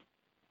for him?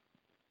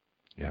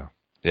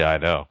 Yeah, I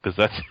know, because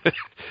that's,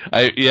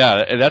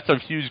 and that's a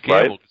huge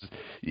gamble. Right?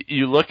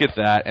 You look at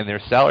that and their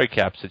salary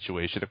cap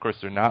situation. Of course,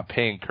 they're not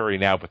paying Curry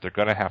now, but they're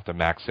going to have to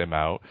max him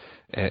out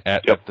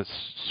at the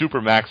super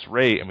max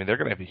rate. I mean, they're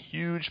going to have a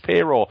huge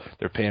payroll.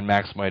 They're paying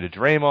max money to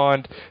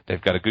Draymond. They've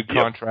got a good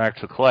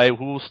contract to Clay,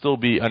 who will still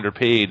be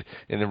underpaid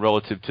in the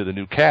relative to the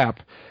new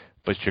cap.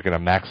 But you're going to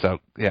max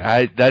out.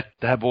 Yeah, that's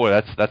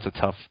a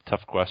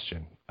tough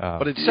question.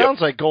 But it sounds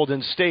like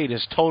Golden State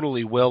is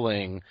totally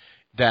willing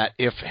that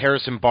if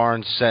Harrison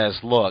Barnes says,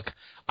 look,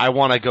 I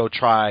want to go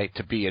try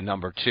to be a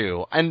number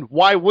 2. And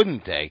why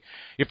wouldn't they?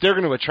 If they're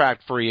going to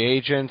attract free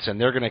agents and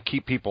they're going to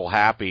keep people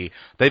happy,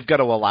 they've got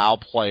to allow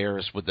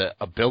players with the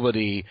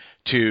ability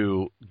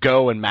to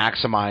go and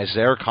maximize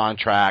their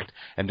contract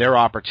and their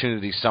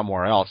opportunity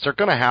somewhere else. They're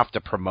going to have to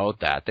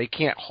promote that. They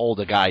can't hold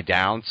a guy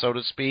down, so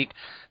to speak.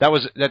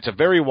 That's a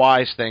very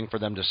wise thing for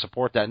them to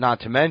support that. Not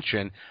to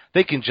mention,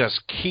 they can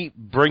just keep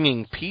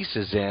bringing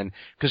pieces in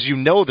because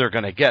they're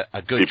going to get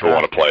a good people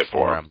want to play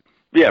for them.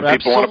 Yeah,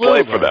 people want to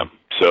play for them.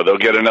 So they'll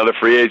get another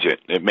free agent.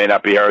 It may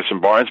not be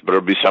Harrison Barnes, but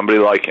it'll be somebody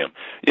like him.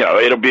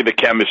 It'll be the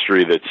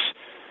chemistry that's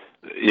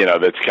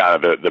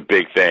kind of the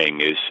big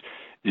thing is,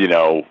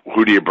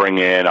 who do you bring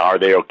in? Are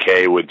they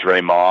okay with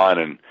Draymond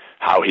and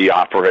how he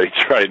operates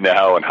right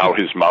now and how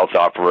his mouth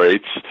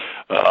operates?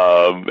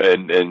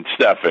 And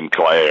Steph and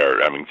Clay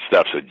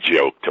Steph's a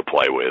joke to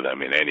play with. I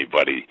mean,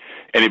 anybody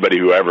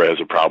who ever has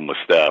a problem with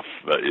Steph,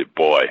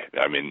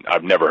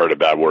 I've never heard a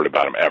bad word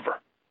about him ever.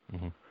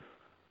 Mm-hmm.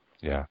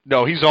 Yeah.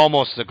 No, he's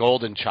almost the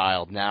golden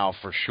child now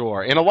for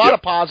sure, in a lot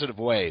of positive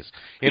ways.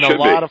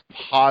 Of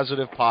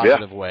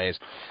positive ways.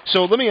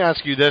 So let me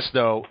ask you this,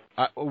 though.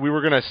 We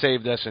were going to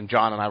save this, and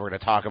John and I were going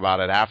to talk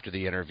about it after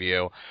the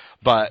interview,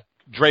 but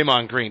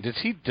Draymond Green, does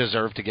he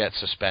deserve to get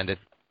suspended?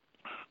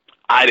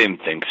 I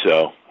didn't think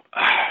so.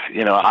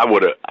 I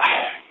would have...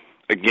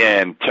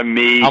 Again, to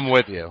me, I'm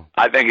with you.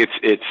 I think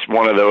it's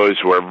one of those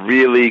where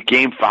really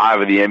Game 5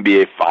 of the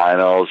NBA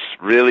Finals,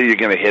 really you're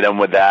going to hit them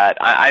with that.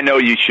 I know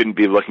you shouldn't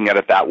be looking at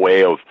it that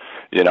way of,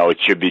 it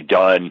should be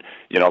done,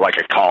 like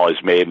a call is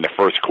made in the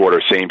first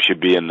quarter, same should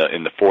be in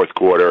the fourth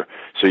quarter.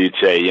 So you'd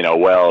say,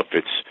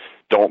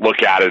 don't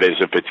look at it as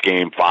if it's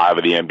Game 5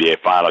 of the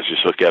NBA Finals,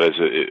 just look at it as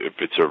if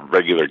it's a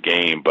regular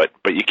game, but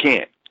you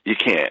can't.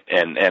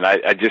 And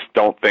I just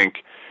don't think...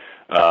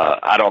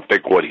 I don't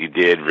think what he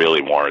did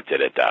really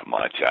warranted it that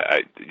much.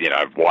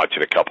 I've watched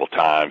it a couple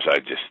times.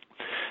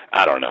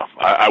 I don't know.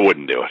 I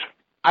wouldn't do it.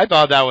 I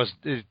thought that was.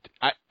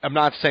 I'm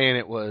not saying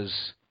it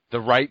was the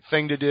right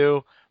thing to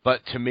do,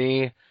 but to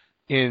me,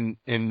 in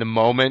the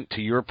moment,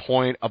 to your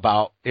point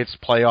about its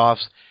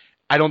playoffs,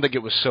 I don't think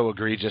it was so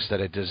egregious that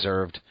it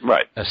deserved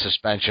a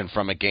suspension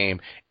from a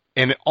game.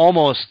 And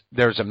almost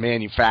there's a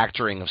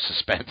manufacturing of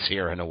suspense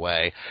here in a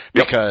way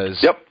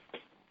because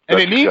and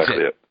it needs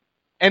exactly it.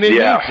 And it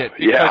needs it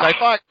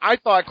because I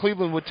thought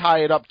Cleveland would tie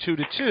it up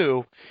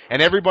 2-2,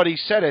 and everybody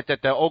said it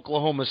that the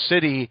Oklahoma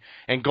City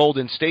and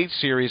Golden State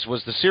series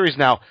was the series.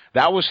 Now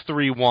that was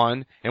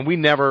 3-1,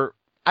 and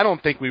I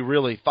don't think we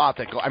really thought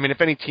that. If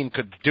any team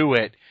could do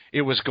it,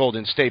 it was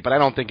Golden State, but I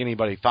don't think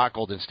anybody thought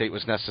Golden State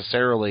was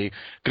necessarily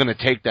going to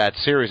take that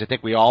series. I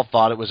think we all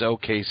thought it was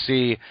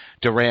OKC,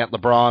 Durant,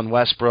 LeBron,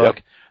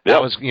 Westbrook.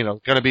 That was, going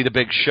to be the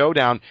big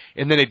showdown,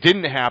 and then it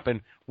didn't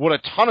happen. What a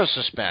ton of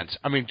suspense.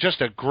 I mean,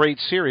 just a great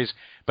series,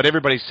 but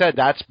everybody said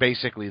that's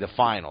basically the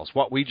finals.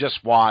 What we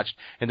just watched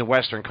in the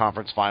Western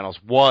Conference Finals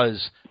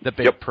was the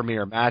big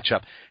premier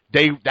matchup.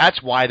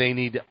 That's why they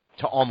need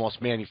to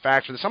almost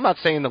manufacture this. I'm not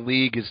saying the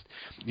league is,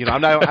 I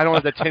don't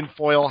have the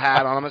tinfoil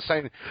hat on. I'm not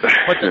saying,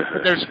 but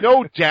there's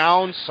no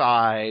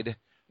downside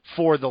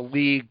for the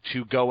league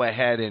to go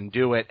ahead and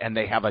do it, and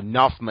they have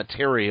enough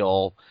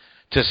material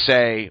to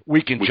say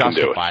we can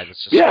justify the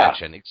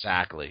suspension. Yeah.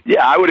 Exactly.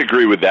 Yeah, I would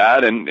agree with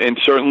that, and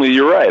certainly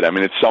you're right. I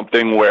mean, it's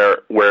something where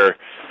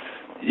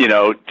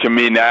to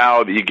me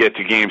now that you get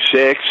to Game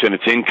 6 and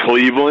it's in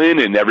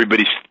Cleveland, and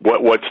everybody's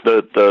what's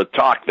the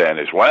talk then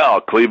is, well,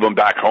 Cleveland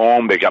back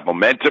home, they got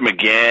momentum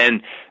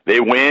again,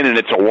 they win, and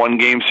it's a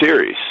 1-game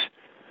series.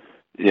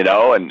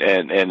 Listen,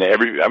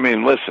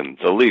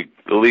 the league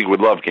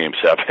would love Game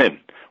 7.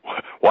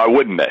 Why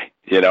wouldn't they?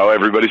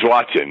 Everybody's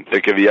watching.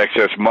 Think of the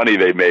excess money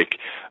they make,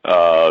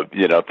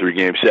 through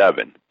Game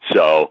 7.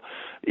 So,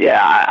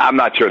 yeah, I'm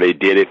not sure they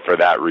did it for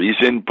that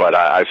reason, but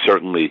I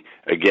certainly,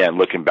 again,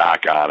 looking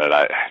back on it,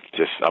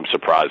 I'm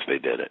surprised they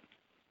did it.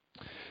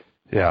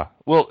 Yeah.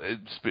 Well,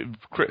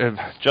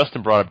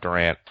 Justin brought up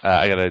Durant.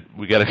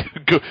 We gotta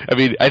go. I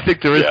mean, I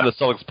think there isn't a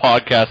Celtics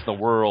podcast in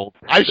the world.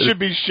 I should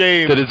be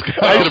shamed. That is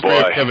going to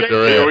bring Kevin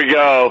Durant. Here we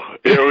go.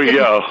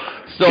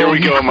 So here we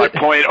go. My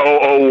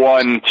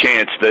 .001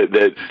 chance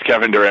that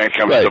Kevin Durant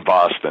comes to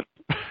Boston.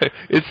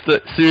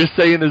 So you're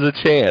saying there's a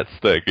chance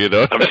thing,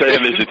 I'm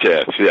saying there's a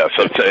chance. Yes,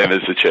 I'm saying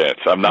there's a chance.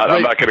 I'm not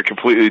going to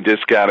completely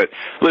discount it.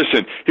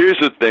 Listen, here's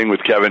the thing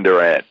with Kevin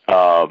Durant.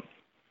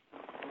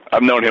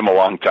 I've known him a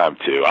long time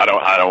too. I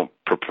don't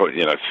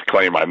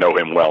claim I know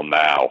him well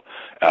now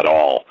at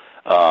all.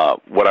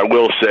 What I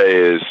will say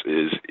is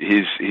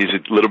he's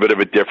a little bit of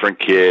a different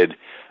kid,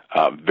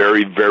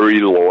 very, very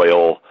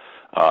loyal.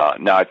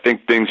 Now I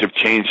think things have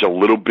changed a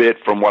little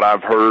bit from what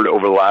I've heard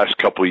over the last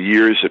couple of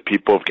years, that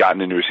people have gotten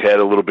into his head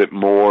a little bit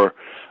more.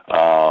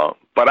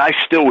 But I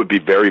still would be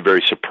very,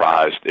 very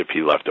surprised if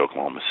he left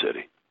Oklahoma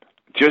City.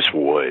 Just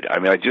would. I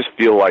mean, I just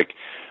feel like,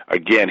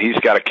 again, he's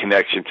got a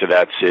connection to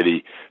that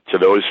city, to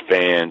those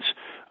fans,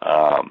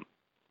 and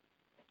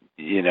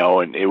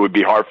it would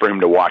be hard for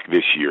him to walk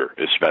this year,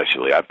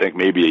 especially. I think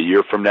maybe a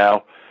year from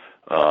now.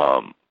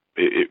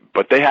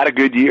 But they had a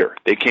good year.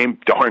 They came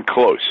darn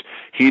close.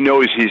 He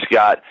knows he's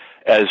got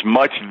as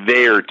much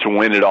there to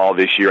win it all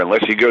this year,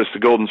 unless he goes to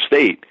Golden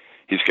State.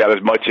 He's got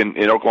as much in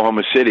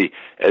Oklahoma City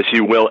as he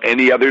will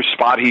any other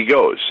spot he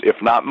goes, if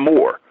not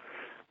more.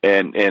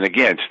 And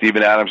again,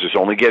 Steven Adams is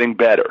only getting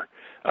better.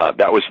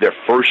 That was their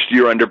first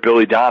year under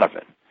Billy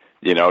Donovan,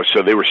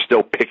 so they were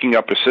still picking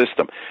up a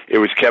system. It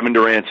was Kevin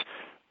Durant's,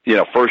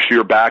 first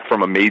year back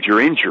from a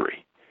major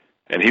injury,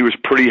 and he was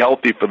pretty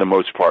healthy for the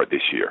most part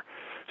this year.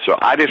 So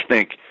I just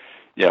think,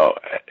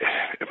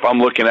 if I'm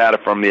looking at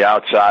it from the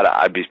outside,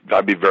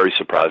 I'd be very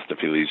surprised if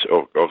he leaves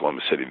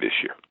Oklahoma City this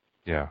year.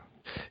 Yeah.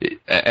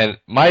 And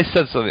my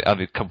sense on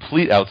the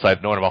complete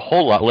outside, knowing him a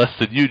whole lot less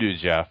than you do,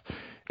 Jeff,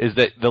 is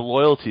that the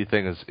loyalty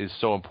thing is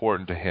so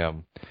important to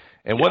him.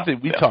 And one thing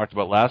we talked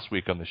about last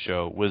week on the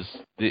show was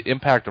the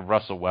impact of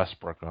Russell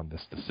Westbrook on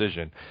this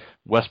decision.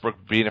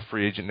 Westbrook being a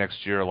free agent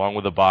next year, along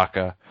with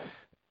Ibaka.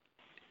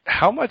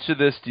 How much of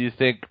this do you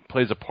think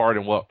plays a part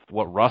in what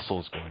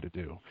Russell's going to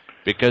do?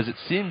 Because it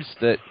seems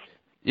that,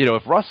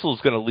 if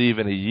Russell's going to leave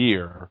in a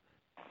year,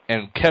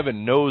 and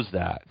Kevin knows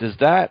that, does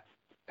that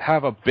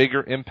have a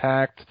bigger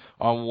impact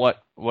on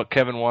what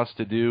Kevin wants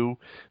to do?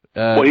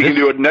 Well, he can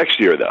do it next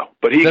year, though.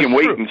 But he can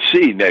wait and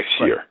see next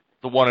year.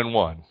 The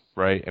 1-1.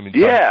 Right? I mean,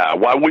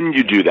 why wouldn't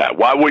you do that?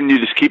 Why wouldn't you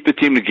just keep the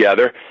team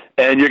together,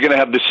 and you're going to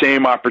have the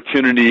same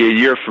opportunity a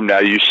year from now?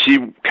 You see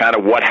kind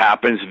of what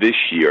happens this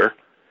year,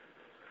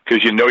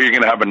 because you're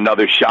going to have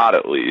another shot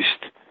at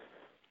least.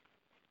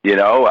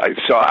 I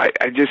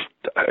just,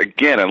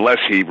 again, unless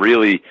he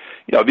really,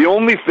 the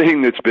only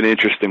thing that's been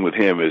interesting with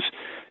him is,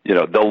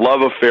 the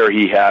love affair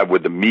he had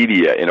with the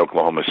media in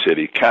Oklahoma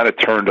City kind of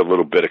turned a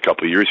little bit a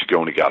couple of years ago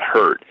when he got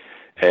hurt,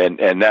 and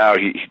now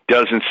he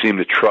doesn't seem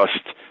to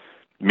trust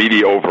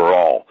media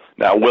overall.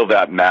 Now, will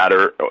that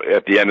matter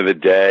at the end of the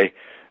day?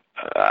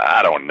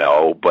 I don't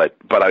know, but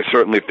I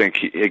certainly think,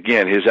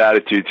 again, his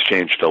attitude's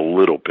changed a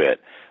little bit,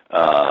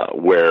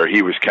 where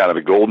he was kind of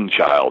the golden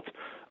child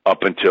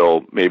up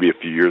until maybe a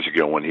few years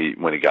ago when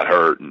he got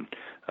hurt and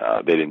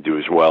they didn't do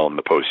as well in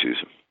the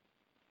postseason.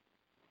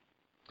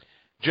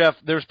 Jeff,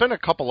 there's been a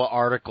couple of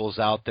articles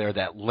out there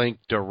that link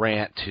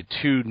Durant to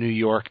two New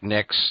York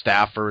Knicks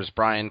staffers,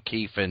 Brian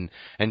Keefe and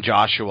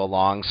Joshua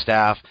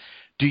Longstaff.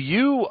 Do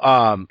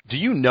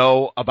you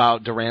know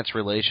about Durant's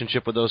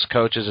relationship with those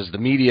coaches? Has the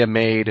media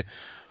made,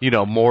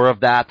 more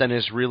of that than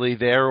is really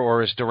there,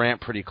 or is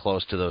Durant pretty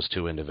close to those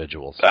two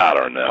individuals? I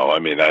don't know. I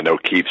mean, I know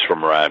Keefe's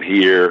from around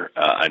here.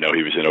 I know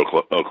he was in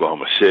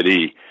Oklahoma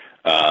City.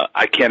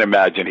 I can't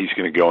imagine he's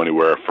going to go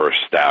anywhere for a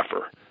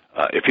staffer.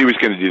 If he was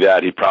going to do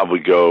that, he'd probably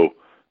go.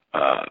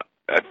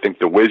 I think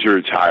the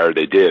Wizards they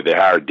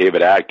hired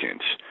David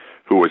Atkins,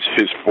 who was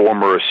his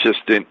former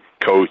assistant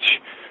coach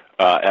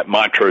at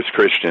Montrose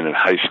Christian in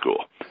high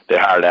school. they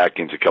hired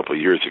Atkins a couple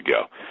of years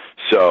ago.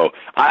 So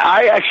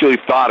I actually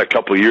thought a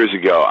couple of years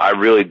ago, I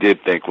really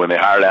did think when they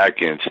hired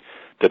Atkins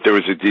that there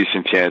was a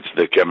decent chance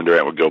that Kevin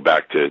Durant would go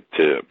back to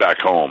back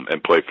home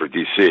and play for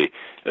DC,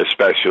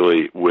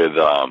 especially with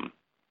the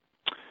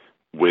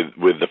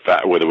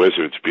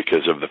Wizards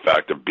because of the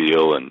fact of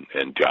Beal and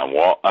John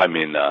Wall.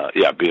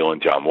 Beal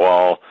and John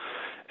Wall,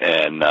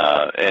 and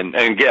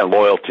again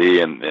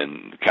loyalty and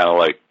kind of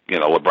like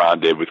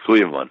LeBron did with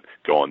Cleveland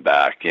going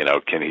back.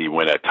 Can he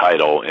win a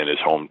title in his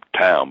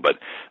hometown? But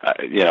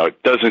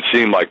it doesn't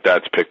seem like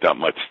that's picked up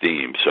much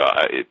steam. So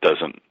it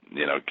doesn't.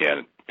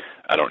 Again,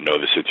 I don't know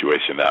the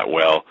situation that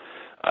well.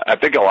 I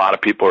think a lot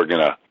of people are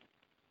gonna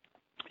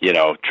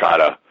try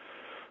to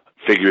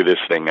figure this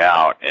thing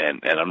out,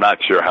 and I'm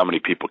not sure how many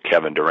people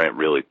Kevin Durant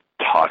really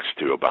talks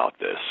to about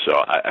this. So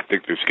I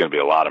think there's going to be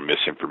a lot of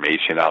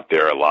misinformation out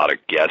there, a lot of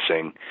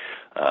guessing.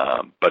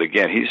 But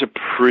again, he's a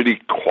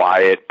pretty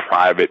quiet,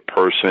 private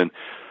person.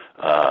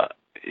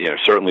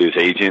 Certainly his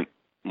agent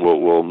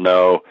will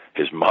know.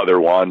 His mother,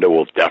 Wanda,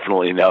 will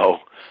definitely know.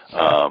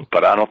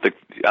 But I don't think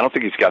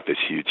he's got this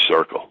huge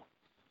circle.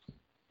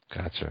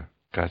 Gotcha.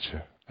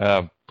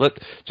 But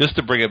just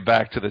to bring it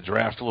back to the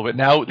draft a little bit,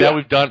 now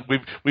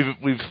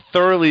we've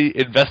thoroughly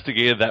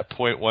investigated that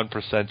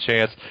 0.1%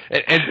 chance,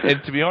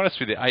 and to be honest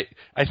with you,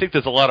 I think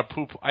there's a lot of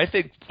poop. I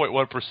think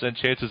 0.1%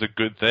 chance is a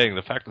good thing.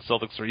 The fact the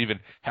Celtics are even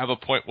have a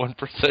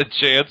 0.1%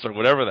 chance or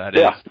whatever that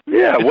is.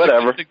 Yeah,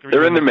 whatever.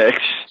 They're in the mix.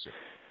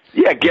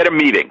 Yeah, get a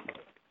meeting.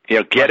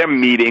 Get a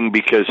meeting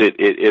because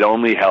it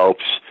only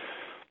helps.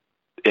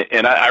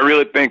 And I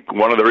really think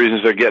one of the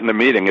reasons they're getting the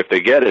meeting, if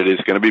they get it, is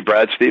going to be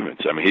Brad Stevens.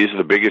 I mean, he's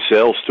the biggest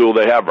sales tool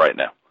they have right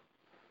now.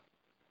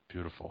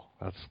 Beautiful.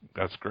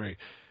 That's great.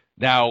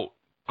 Now,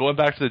 going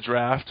back to the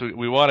draft,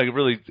 we want to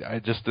really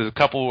there's a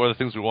couple of other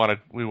things we want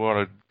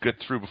to get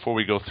through before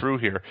we go through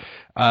here.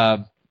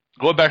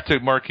 Going back to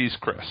Marquise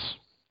Chris.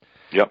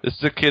 Yep. This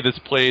is a kid that's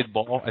played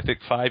ball, I think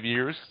 5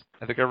 years.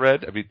 I think I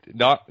read. I mean,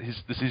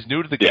 he's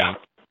new to the game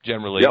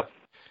generally. Yep.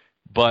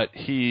 But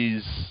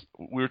we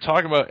were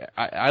talking about,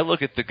 I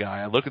look at the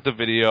guy, I look at the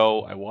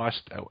video, I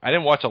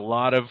didn't watch a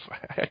lot of,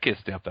 I can't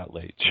stay up that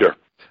late. Sure.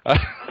 I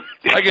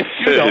got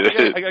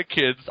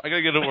kids, I got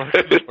to get to work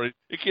in the morning.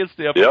 I can't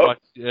stay up and watch,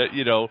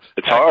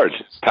 It's hard.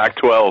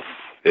 Pac-12.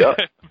 Yeah.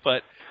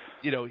 But,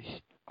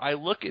 I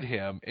look at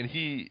him, and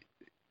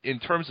in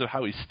terms of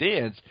how he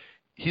stands,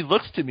 he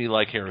looks to me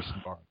like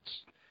Harrison Barnes.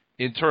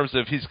 In terms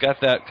of he's got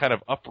that kind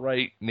of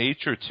upright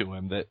nature to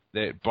him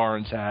that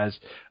Barnes has.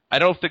 I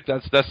don't think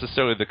that's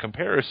necessarily the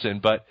comparison,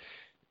 but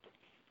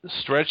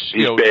Stretch.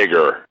 He's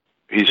bigger.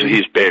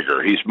 He's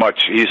bigger. He's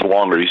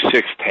longer. He's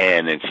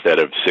 6'10" instead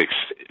of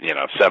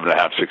 7.5,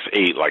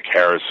 6'8" like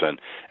Harrison,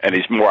 and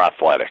he's more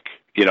athletic.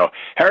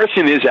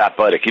 Harrison is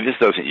athletic. He just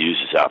doesn't use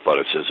his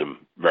athleticism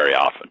very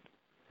often.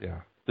 Yeah,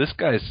 this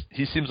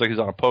he seems like he's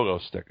on a pogo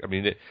stick. I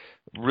mean, it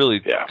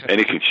really. Yeah, and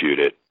he can shoot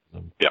it.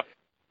 Yeah.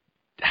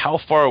 How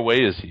far away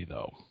is he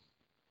though?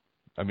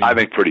 I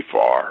think pretty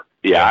far.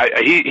 Yeah,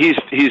 he's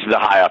the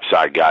high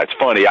upside guy. It's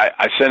funny.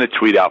 I sent a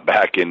tweet out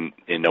back in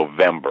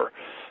November.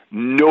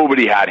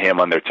 Nobody had him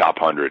on their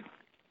top 100.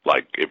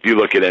 Like, if you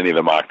look at any of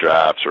the mock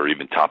drafts or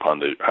even top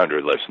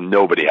 100 lists,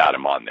 nobody had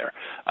him on there.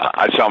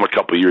 I saw him a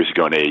couple of years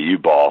ago in AAU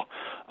ball,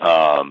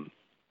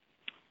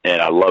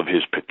 and I love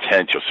his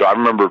potential. So I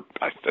remember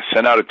I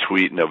sent out a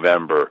tweet in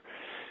November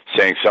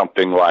saying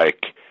something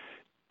like,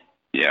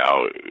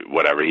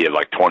 whatever, he had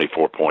like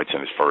 24 points in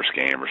his first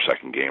game or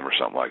second game or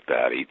something like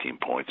that, 18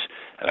 points.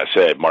 And I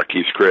said,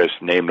 Marquise Chris,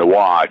 name to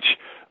watch,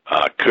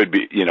 could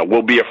be,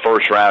 will be a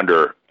first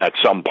rounder at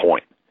some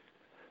point.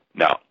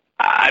 Now,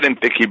 I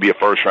didn't think he'd be a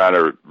first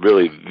rounder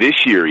really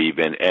this year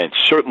even, and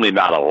certainly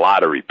not a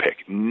lottery pick.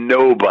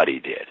 Nobody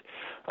did.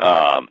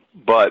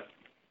 But,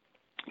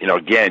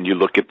 again, you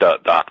look at the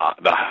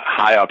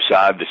high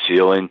upside, the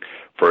ceiling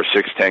for a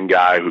 6'10"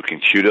 guy who can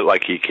shoot it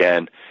like he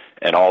can,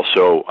 and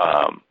also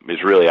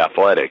is really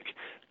athletic.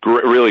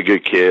 Really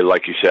good kid,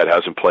 like you said,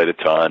 hasn't played a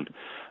ton.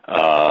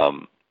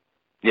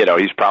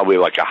 He's probably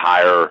like a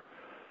higher,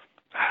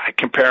 I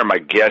compare him, I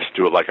guess,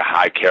 to like a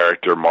high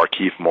character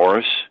Markieff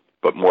Morris,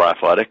 but more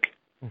athletic.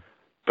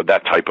 But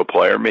that type of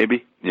player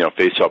maybe,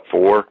 face up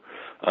four.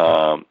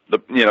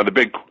 The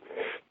big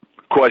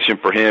question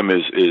for him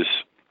is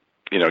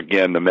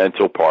again, the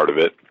mental part of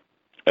it,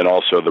 and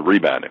also the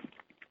rebounding.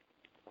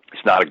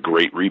 He's not a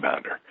great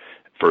rebounder.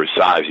 For his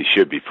size, he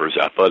should be. For his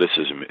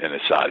athleticism and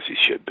his size, he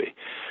should be.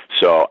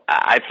 So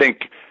I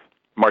think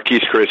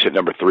Marquise Chris at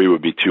number 3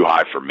 would be too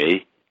high for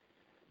me.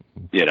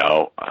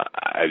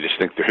 I just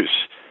think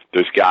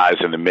there's guys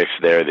in the mix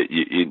there that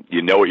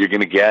you know what you're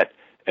going to get.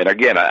 And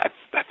again, I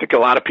think a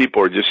lot of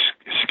people are just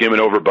skimming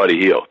over Buddy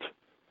Hield.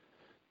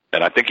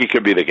 And I think he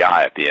could be the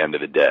guy at the end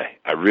of the day.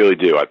 I really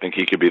do. I think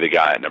he could be the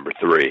guy at number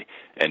 3.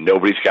 And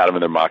nobody's got him in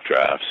their mock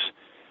drafts.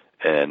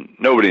 And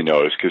nobody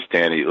knows because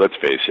Danny, let's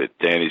face it,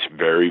 Danny's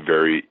very,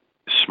 very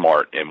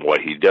smart in what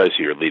he does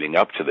here leading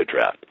up to the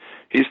draft.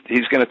 He's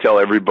going to tell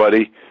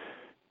everybody,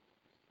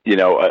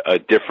 a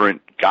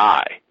different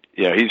guy.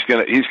 He's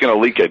going to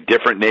leak a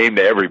different name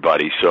to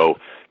everybody. So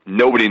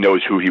nobody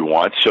knows who he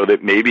wants, so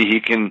that maybe he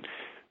can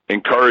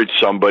encourage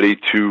somebody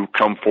to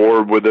come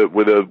forward with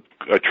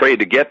a trade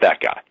to get that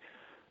guy.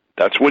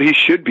 That's what he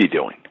should be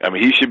doing. I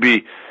mean, he should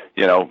be,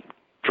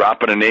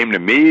 dropping a name to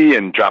me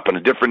and dropping a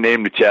different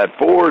name to Chad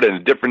Ford and a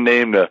different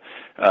name to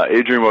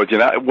Adrian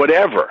Wojnarowski,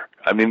 whatever.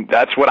 I mean,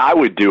 that's what I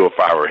would do if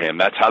I were him.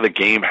 That's how the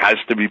game has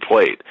to be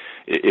played.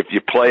 If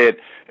you play it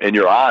and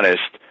you're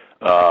honest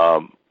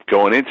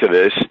going into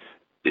this,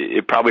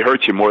 it probably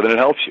hurts you more than it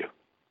helps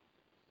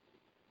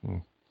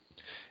you.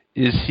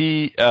 Is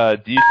he?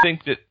 Do you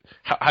think that?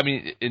 I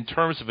mean, in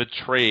terms of a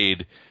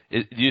trade,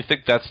 do you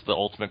think that's the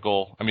ultimate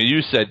goal? I mean,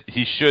 you said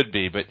he should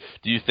be, but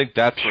do you think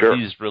that's what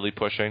he's really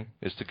pushing,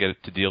 is to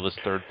get to deal this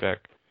third pick?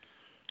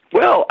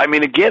 Well, I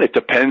mean, again, it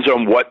depends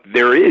on what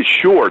there is.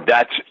 Sure,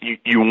 that's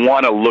you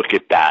want to look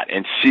at that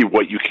and see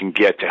what you can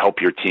get to help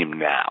your team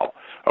now.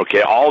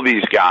 Okay, all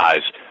these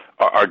guys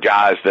are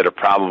guys that are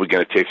probably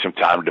going to take some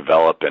time to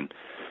develop, and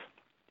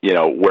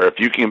where if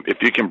you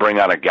can bring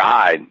on a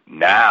guy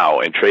now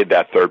and trade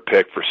that third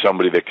pick for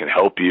somebody that can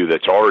help you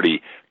that's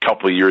already a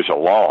couple of years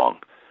along.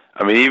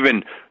 I mean,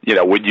 even,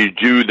 would you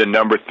do the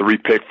number 3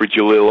 pick for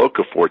Jahlil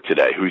Okafor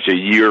today, who's a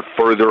year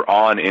further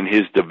on in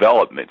his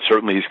development?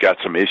 Certainly he's got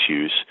some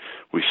issues.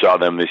 We saw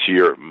them this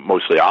year,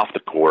 mostly off the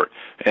court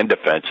and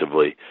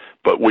defensively.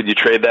 But would you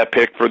trade that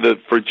pick for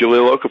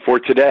Jahlil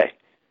Okafor today?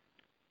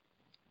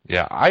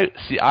 Yeah,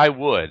 I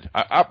would.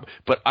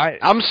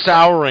 I'm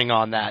souring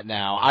on that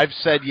now. I've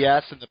said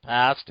yes in the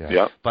past,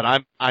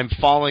 but I'm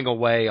falling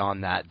away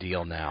on that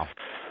deal now.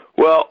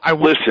 Well, I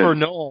would for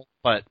Noel,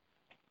 but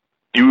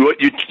you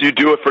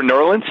do it for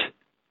Nerlens?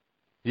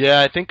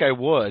 Yeah, I think I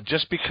would,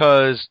 just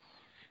because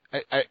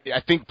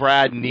I think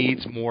Brad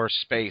needs more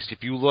space.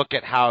 If you look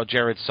at how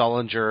Jared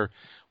Sullinger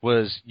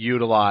was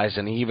utilized,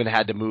 and he even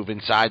had to move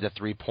inside the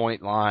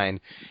three-point line,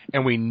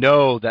 and we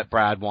know that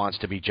Brad wants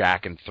to be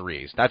jacking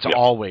threes. That's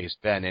always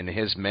been in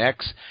his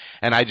mix,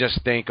 and I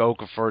just think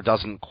Okafor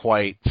doesn't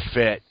quite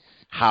fit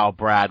how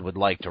Brad would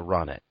like to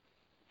run it.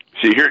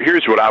 See,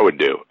 here's what I would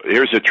do.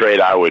 Here's a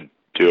trade I would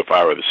do if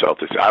I were the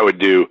Celtics. I would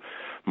do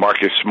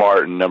Marcus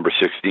Smart and number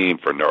 16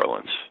 for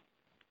Nerlens.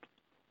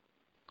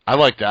 I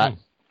like that.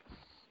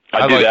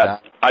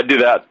 I'd do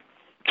that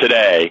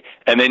today,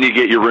 and then you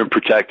get your rim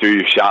protector,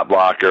 your shot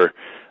blocker,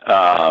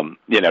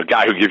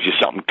 guy who gives you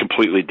something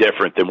completely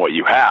different than what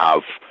you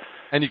have.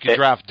 And you can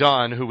draft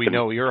Dunn, who we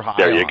know you're high on.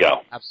 There you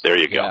go. Absolutely. There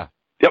you go. Yeah.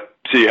 Yep.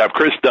 So you have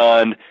Chris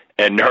Dunn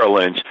and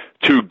Nerlens,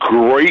 2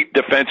 great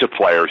defensive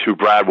players who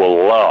Brad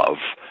will love,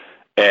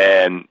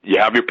 and you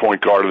have your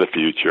point guard of the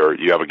future.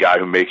 You have a guy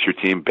who makes your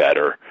team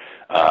better,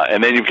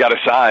 and then you've got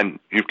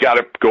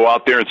to go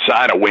out there and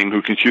sign a wing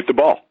who can shoot the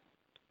ball.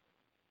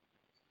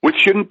 Which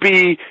shouldn't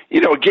be,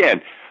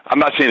 again, I'm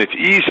not saying it's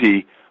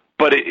easy,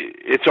 but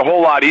it's a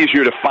whole lot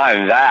easier to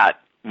find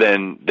that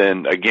than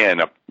again,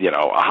 a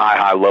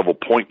high level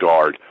point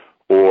guard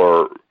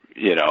or,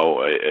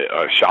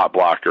 a shot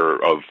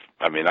blocker of,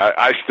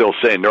 I still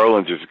say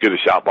Nerlens is as good a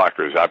shot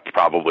blocker as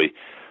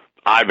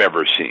I've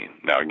ever seen.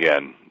 Now,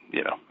 again,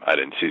 I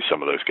didn't see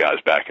some of those guys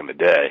back in the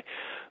day,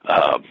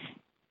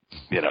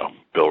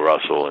 Bill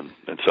Russell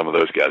and some of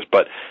those guys.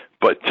 But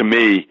to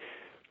me,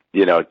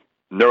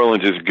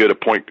 Nerlens is as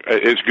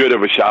good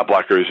of a shot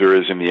blocker as there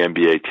is in the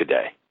NBA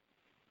today.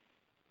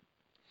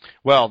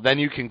 Well, then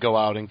you can go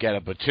out and get a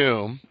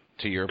Batum,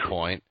 to your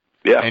point.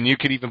 Yeah. And you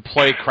could even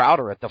play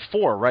Crowder at the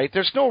 4, right?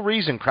 There's no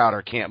reason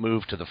Crowder can't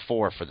move to the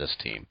 4 for this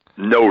team.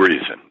 No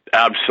reason.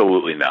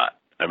 Absolutely not.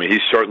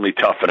 He's certainly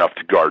tough enough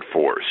to guard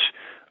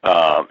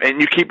 4s.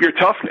 And you keep your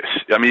toughness.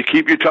 You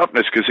keep your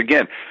toughness because,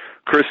 again,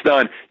 Chris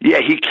Dunn,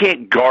 he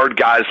can't guard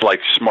guys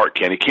like Smart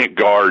can. He can't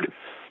guard,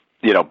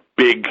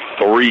 big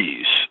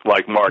threes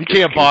like Marcus. He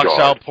can't box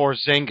out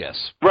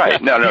Porzingis.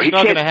 Right. No, he's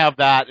not going to have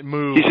that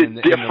move in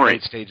the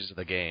late stages of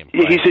the game.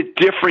 Right? He's a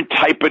different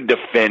type of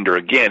defender.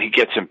 Again, he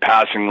gets in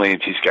passing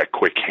lanes. He's got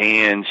quick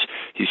hands.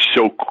 He's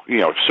so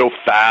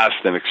fast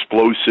and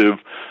explosive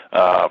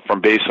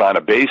from baseline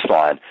to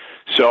baseline.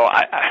 So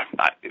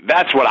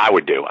that's what I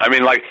would do.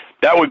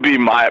 That would be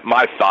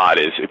my thought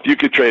is if you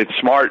could trade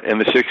Smart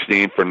and the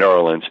 16 for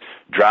Nerlens,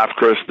 draft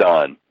Chris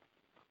Dunn,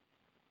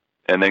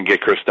 and then get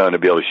Chris Dunn to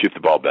be able to shoot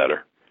the ball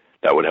better.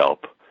 That would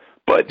help.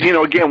 But,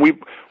 again,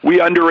 we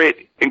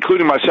underrate,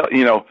 including myself,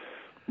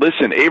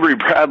 listen, Avery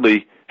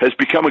Bradley has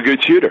become a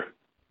good shooter.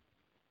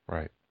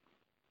 Right.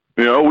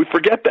 We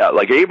forget that.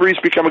 Like, Avery's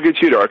become a good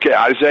shooter. Okay,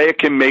 Isaiah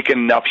can make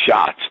enough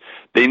shots.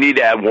 They need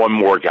to add one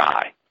more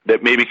guy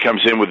that maybe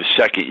comes in with a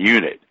second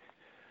unit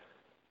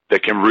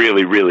that can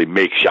really, really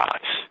make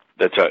shots.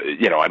 That's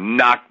a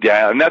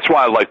knockdown. And that's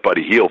why I like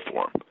Buddy Hield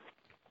for him.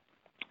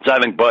 So I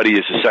think Buddy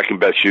is the second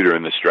best shooter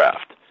in this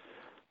draft.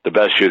 The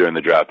best shooter in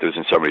the draft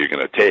isn't somebody you're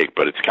going to take,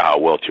 but it's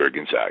Kyle Welcher at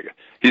Gonzaga.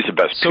 He's the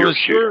best pure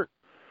shooter.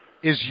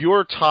 Is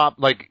your top,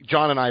 like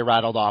John and I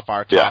rattled off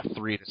our top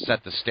 3 to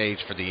set the stage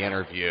for the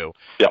interview.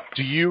 Yep.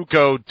 Do you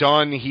go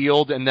Dunn,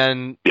 Hield, and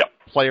then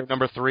player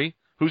number 3?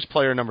 Who's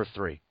player number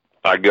 3?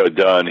 I go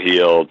Dunn,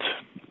 Hield.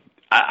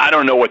 I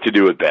don't know what to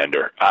do with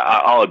Bender.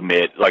 I'll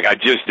admit, I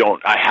just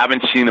don't. I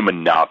haven't seen him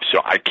enough,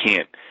 so I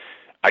can't.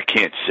 I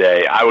can't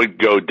say. I would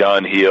go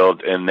Dunn,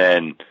 Hield, and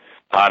then,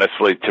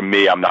 honestly, to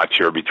me, I'm not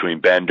sure between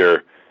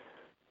Bender,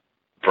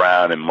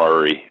 Brown, and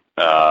Murray.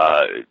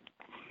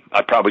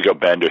 I'd probably go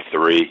Bender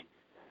 3,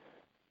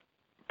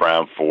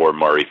 Brown 4,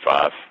 Murray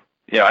 5.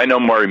 Yeah, I know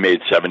Murray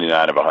made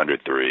 79 of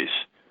 100 threes.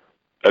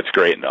 That's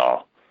great and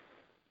all.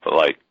 But,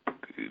 like,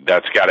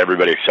 that's got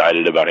everybody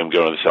excited about him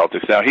going to the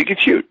Celtics now. He can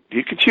shoot.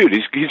 He can shoot.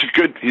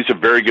 He's a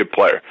very good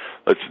player.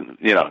 Let's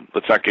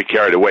not get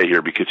carried away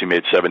here because he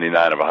made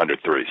 79 of 100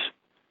 threes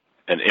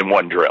in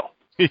one drill.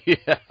 Yeah.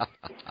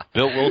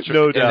 Bill Wilcher.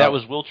 No doubt. And that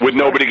was Wilcher. With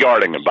nobody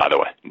guarding him, by the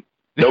way.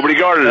 Nobody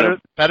guarded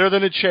him. Better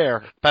than a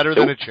chair. Better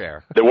than a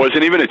chair. There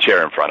wasn't even a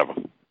chair in front of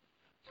him.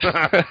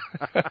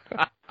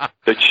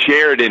 The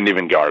chair didn't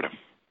even guard him.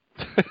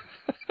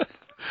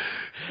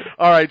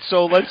 All right,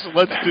 so let's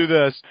do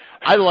this.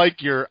 I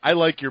like your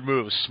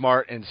move,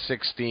 Smart and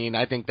 16.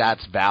 I think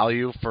that's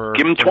value for.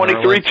 Give him for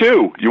 23 Nerlens.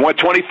 too. You want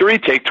 23?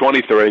 Take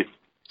 23.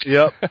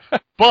 Yep.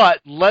 But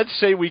let's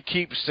say we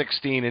keep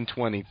 16 and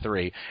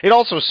 23. It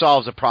also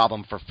solves a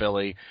problem for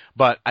Philly,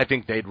 but I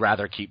think they'd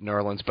rather keep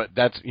Nerlens. But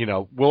that's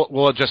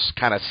we'll just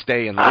kind of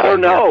stay in. I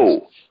don't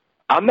know.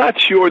 I'm not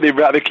sure they'd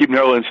rather keep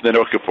Nerlens than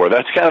Okafor.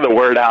 That's kind of the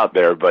word out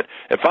there. But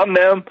if I'm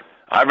them,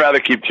 I'd rather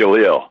keep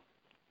Jaleel.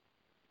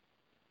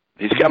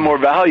 He's got more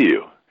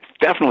value. He's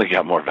definitely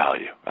got more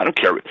value. I don't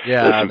care.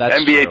 Yeah, listen, that's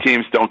NBA true.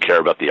 teams don't care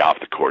about the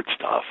off-the-court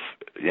stuff,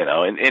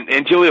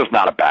 and Jaleel's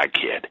not a bad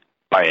kid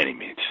by any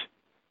means.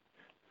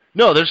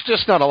 No, there's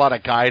just not a lot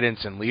of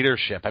guidance and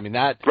leadership. I mean,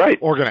 that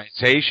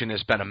organization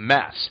has been a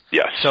mess.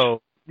 Yes.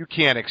 So you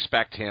can't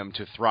expect him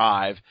to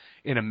thrive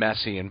in a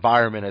messy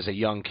environment as a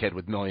young kid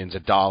with millions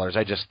of dollars.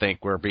 I just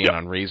think we're being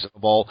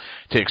unreasonable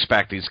to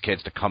expect these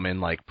kids to come in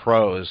like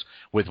pros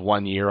with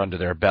 1 year under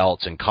their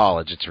belts in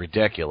college. It's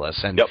ridiculous.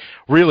 And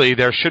really,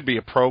 there should be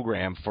a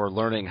program for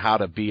learning how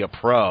to be a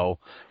pro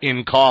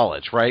in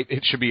college, right?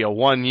 It should be a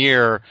 1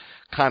 year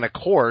kind of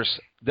course.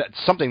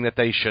 That's something that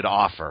they should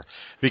offer,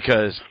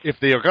 because if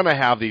they are going to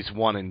have these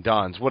one and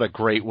dones, what a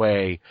great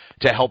way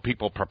to help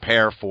people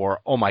prepare for,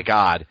 oh my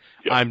God,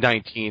 I'm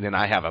 19 and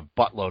I have a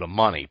buttload of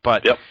money,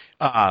 but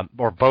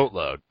or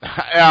boatload.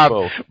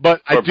 Both.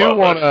 But I Or do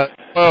want to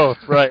both,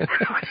 right?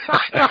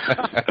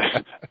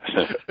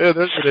 Yeah,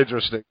 that's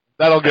interesting.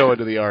 That'll go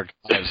into the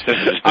archives.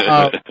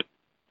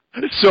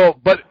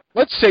 But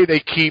let's say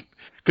they keep,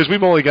 because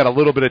we've only got a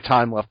little bit of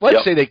time left.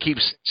 Let's say they keep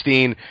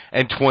 16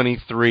 and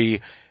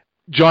 23.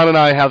 John and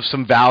I have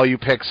some value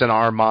picks in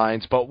our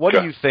minds, but what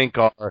do you think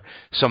are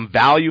some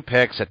value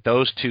picks at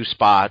those two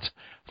spots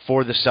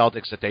for the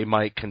Celtics that they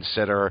might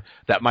consider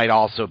that might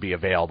also be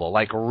available,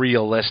 like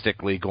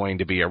realistically going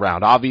to be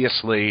around?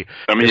 Obviously,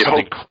 if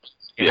something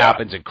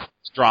happens and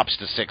drops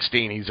to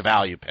 16, he's a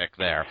value pick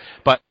there.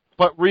 But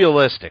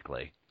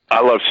realistically.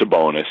 I love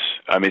Sabonis.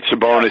 I mean,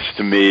 Sabonis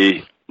to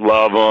me,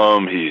 love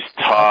him. He's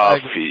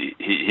tough.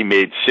 He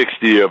made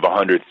 60 of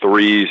 100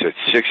 threes at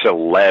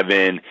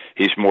 6'11".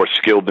 He's more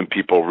skilled than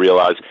people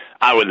realize.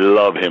 I would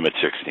love him at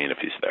 16 if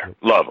he's there.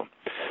 Love him.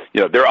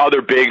 There are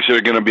other bigs that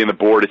are going to be on the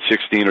board at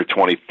 16 or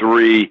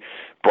 23.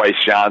 Bryce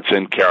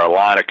Johnson,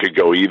 Carolina could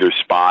go either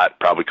spot,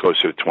 probably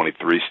closer to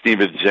 23.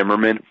 Steven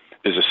Zimmerman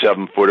is a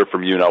 7-footer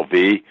from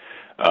UNLV,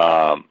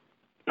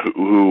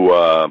 who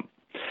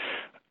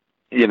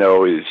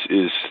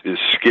is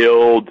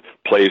skilled,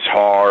 plays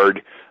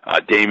hard.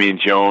 Damian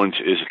Jones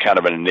is kind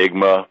of an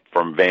enigma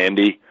from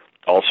Vandy,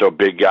 also a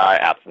big guy,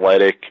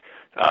 athletic,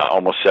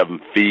 almost 7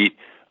 feet.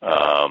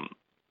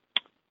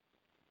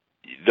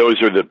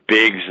 Those are the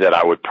bigs that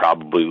I would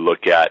probably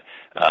look at.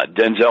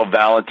 Denzel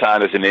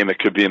Valentine is a name that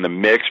could be in the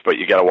mix, but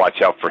you got to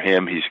watch out for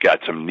him. He's got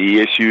some knee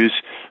issues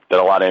that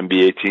a lot of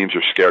NBA teams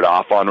are scared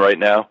off on right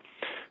now.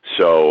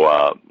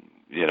 So,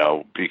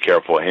 be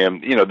careful of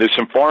him. There's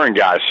some foreign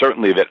guys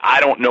certainly that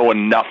I don't know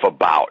enough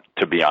about,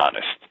 to be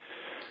honest.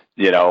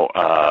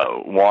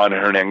 Juan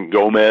Hernan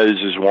Gomez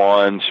is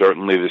one.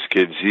 Certainly this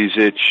kid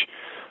Zizic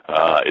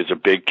is a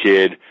big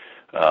kid.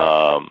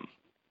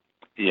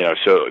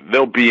 So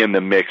they'll be in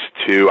the mix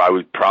too. I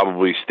would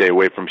probably stay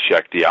away from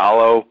Sheck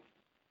Diallo.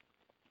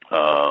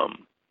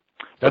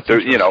 That's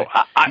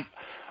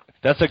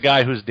a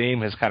guy whose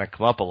name has kind of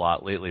come up a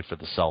lot lately for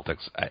the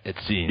Celtics, it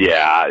seems.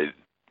 Yeah,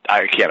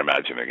 I can't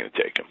imagine they're going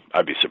to take him.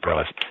 I'd be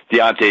surprised.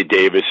 Deontay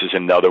Davis is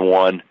another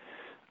one.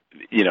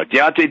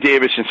 Deontay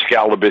Davis and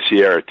Skal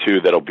Labissiere, too,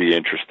 that'll be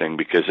interesting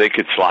because they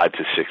could slide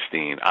to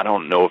 16. I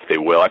don't know if they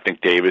will. I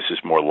think Davis is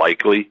more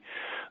likely.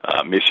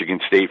 Michigan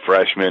State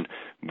freshman,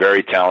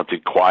 very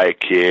talented, quiet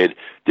kid.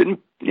 Didn't,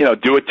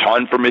 do a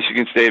ton for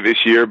Michigan State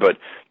this year, but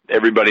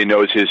everybody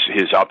knows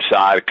his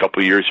upside a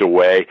couple years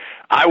away.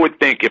 I would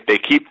think if they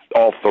keep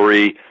all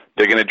three,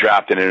 they're going to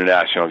draft an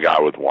international guy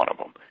with one of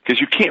them. Because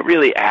you can't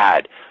really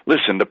add.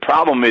 Listen, the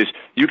problem is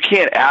you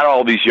can't add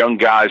all these young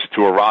guys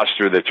to a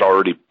roster that's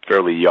already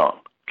fairly young.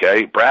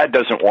 Okay, Brad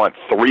doesn't want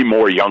 3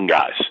 more young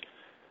guys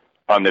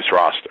on this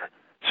roster.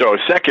 So a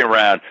second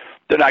round,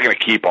 they're not going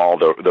to keep all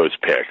those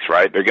picks,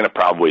 right? They're going to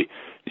probably,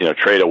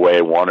 trade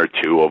away 1 or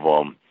 2 of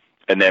them,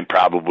 and then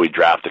probably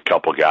draft a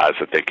couple guys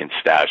that they can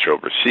stash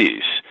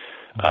overseas.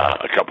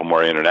 a couple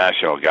more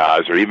international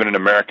guys, or even an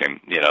American,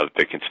 that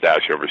they can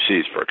stash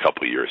overseas for a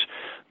couple of years.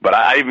 But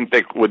I even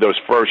think with those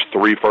first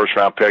 3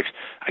 first-round picks,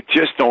 I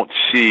just don't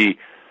see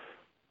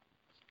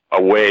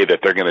a way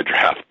that they're going to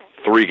draft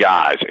 3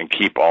 guys and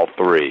keep all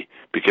 3,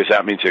 because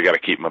that means they got to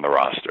keep them on the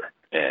roster.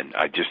 And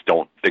I just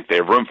don't think they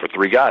have room for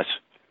 3 guys.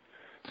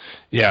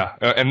 Yeah,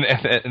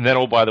 and then,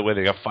 oh, by the way,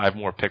 they got 5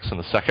 more picks in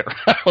the second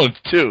round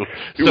too.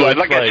 So well,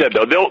 like I said,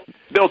 though,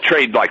 they'll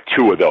trade like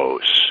 2 of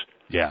those.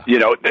 Yeah.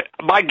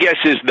 My guess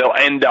is they'll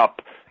end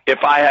up, if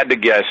I had to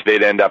guess,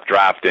 they'd end up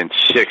drafting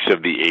 6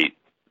 of the 8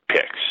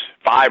 picks,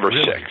 5 or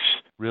 6.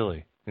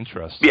 Really?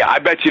 Interesting. Yeah, I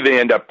bet you they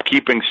end up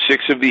keeping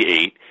 6 of the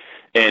 8,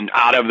 and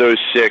out of those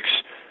 6,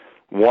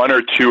 1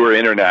 or 2 are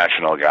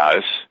international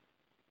guys.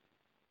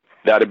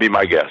 That'd be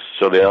my guess.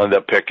 So they'll end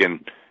up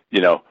picking,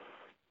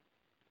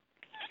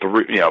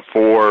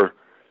 4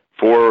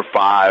 or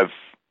 5.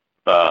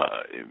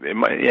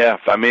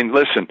 I mean,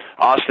 listen,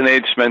 Austin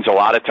Aid spends a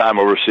lot of time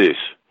overseas.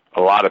 A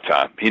lot of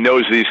time. He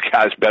knows these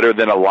guys better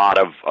than a lot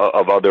of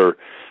other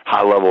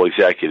high-level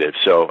executives.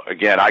 So,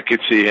 again, I could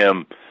see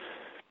him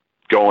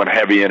going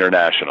heavy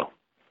international.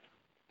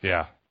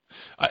 Yeah.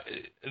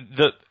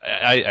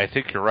 I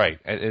think you're right.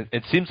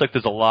 It seems like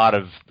there's a lot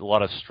of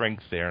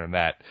strength there in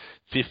that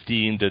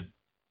 15 to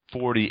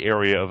 40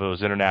 area of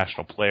those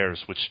international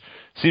players, which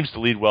seems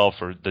to lead well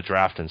for the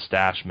draft and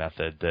stash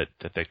method that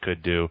they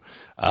could do.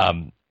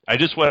 I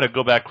just want to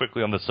go back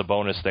quickly on the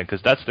Sabonis thing,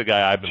 because that's the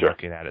guy I've been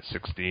looking at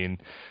 16.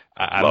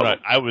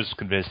 I was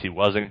convinced he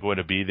wasn't going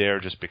to be there,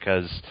 just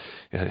because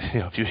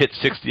if you hit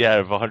 60 out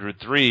of 100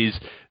 threes,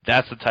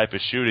 that's the type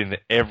of shooting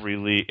that every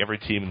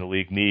team in the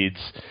league needs.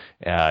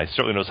 He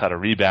certainly knows how to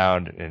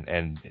rebound,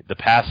 and the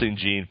passing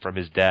gene from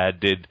his dad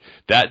did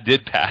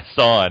pass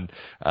on.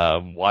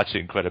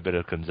 Watching quite a bit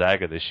of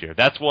Gonzaga this year,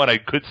 that's one I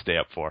could stay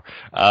up for.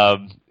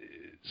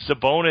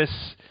 Sabonis.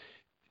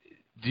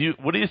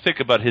 What do you think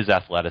about his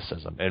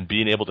athleticism and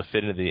being able to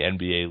fit into the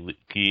NBA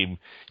team?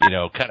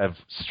 Kind of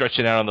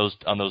stretching out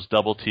on those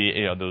double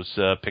those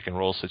pick and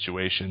roll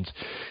situations.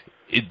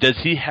 Does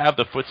he have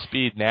the foot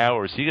speed now,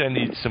 or is he going to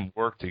need some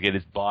work to get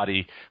his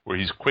body where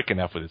he's quick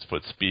enough with his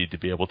foot speed to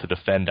be able to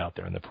defend out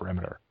there in the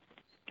perimeter?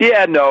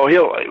 Yeah, no,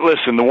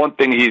 listen, the one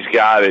thing he's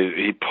got is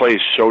he plays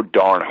so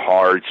darn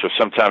hard, so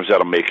sometimes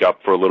that'll make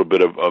up for a little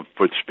bit of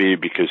foot speed,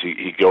 because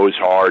he goes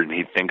hard and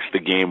he thinks the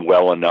game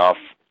well enough.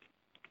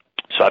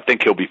 So I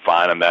think he'll be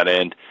fine on that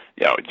end.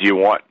 Do you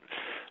want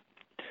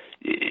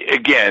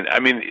again, I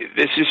mean,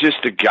 this is just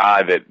a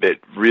guy that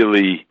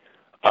really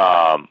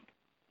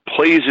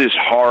plays as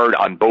hard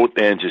on both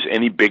ends as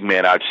any big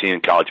man I've seen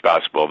in college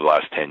basketball over the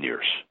last 10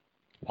 years.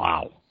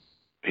 Wow.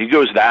 He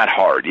goes that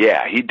hard.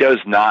 Yeah, he does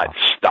not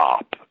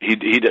stop. He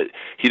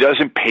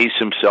doesn't pace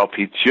himself.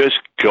 He just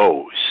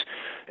goes.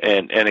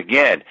 And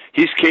again,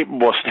 he's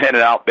capable of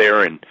standing out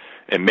there and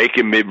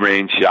making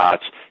mid-range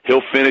shots.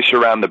 He'll finish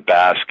around the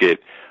basket.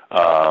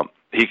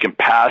 He can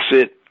pass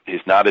it.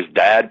 He's not his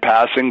dad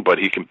passing, but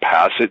he can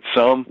pass it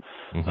some.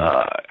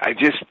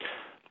 Mm-hmm.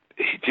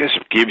 He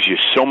just gives you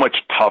so much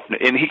toughness,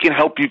 and he can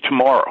help you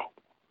tomorrow.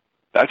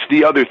 That's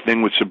the other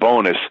thing with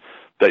Sabonis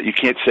that you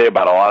can't say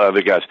about a lot of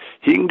other guys.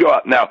 He can go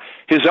out. Now,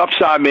 his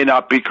upside may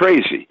not be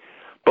crazy,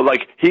 but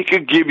he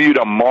could give you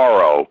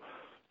tomorrow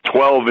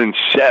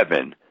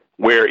 12-7,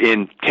 where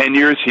in 10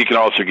 years he can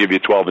also give you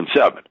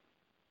 12-7.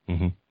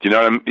 Mm-hmm. You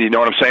know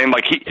what I'm saying?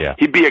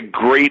 He'd be a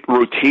great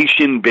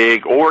rotation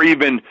big, or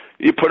even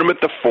you put him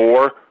at the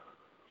 4.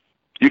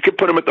 You could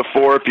put him at the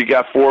 4 if you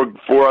got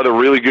four other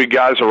really good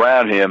guys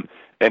around him,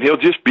 and he'll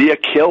just be a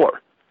killer.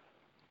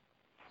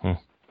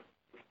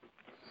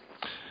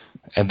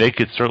 And they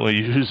could certainly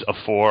use a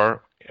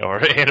 4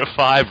 and a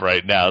 5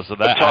 right now. So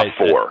that a tough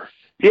 4.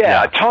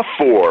 Yeah, a tough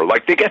 4.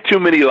 They got too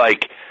many,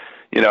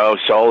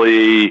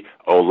 Sully,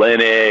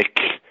 Olynyk.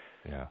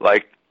 Yeah.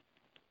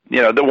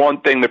 The one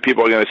thing that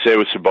people are going to say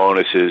with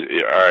Sabonis is,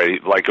 all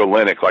right, like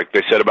Olynyk, like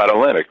they said about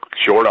Olynyk,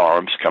 short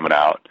arms coming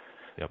out,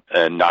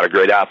 and not a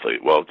great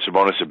athlete. Well,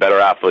 Sabonis is a better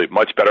athlete,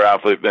 much better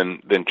athlete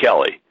than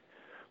Kelly.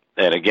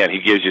 And again, he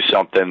gives you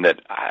something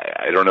that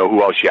I don't know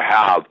who else you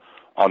have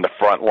on the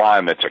front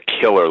line that's a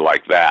killer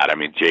like that. I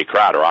mean, Jay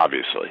Crowder,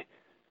 obviously.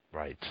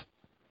 Right.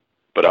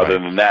 But other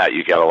than that,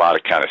 you got a lot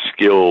of kind of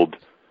skilled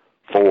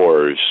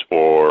 4s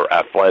or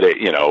athletic,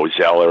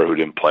 Zeller, who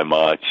didn't play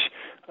much.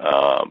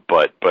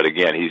 But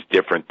again, he's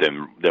different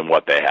than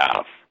what they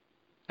have.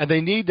 And they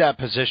need that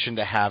position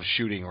to have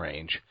shooting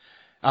range.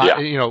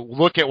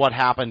 Look at what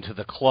happened to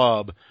the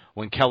club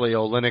when Kelly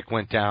Olynyk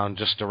went down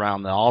just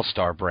around the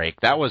All-Star break.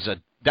 That was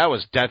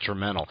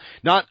detrimental.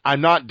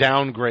 I'm not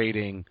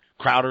downgrading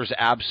Crowder's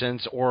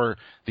absence or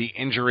the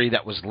injury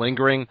that was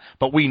lingering,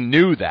 but we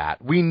knew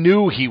that. We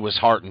knew he was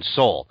heart and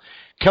soul.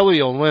 Kelly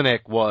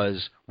Olynyk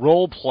was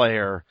role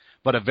player,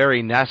 but a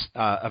very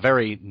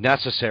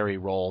necessary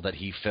role that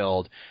he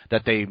filled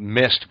that they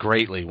missed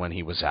greatly when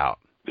he was out.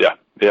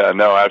 Yeah,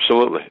 no,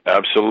 absolutely.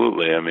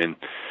 I mean,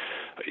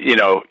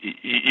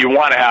 you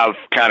want to have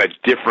kind of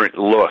different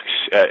looks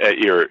at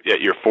your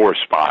 4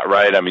 spot,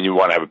 right? I mean, you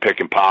want to have a pick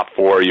and pop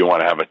 4. You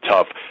want to have a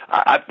tough.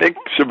 I think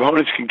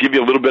Sabonis can give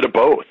you a little bit of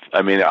both.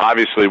 I mean,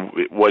 obviously,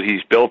 what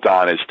he's built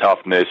on is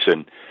toughness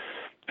and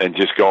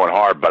just going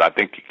hard. But I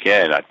think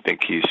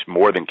he's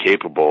more than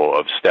capable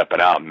of stepping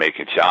out and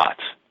making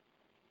shots.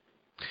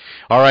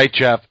 All right,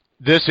 Jeff.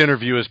 This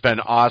interview has been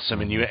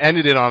awesome, and you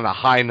ended it on a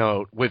high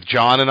note with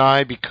John and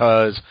I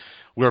because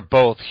we're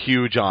both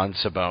huge on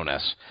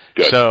Sabonis.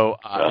 Good. So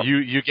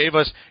you gave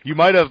us you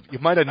might have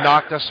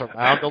knocked us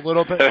around a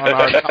little bit on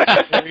our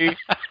top 3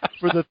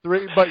 for the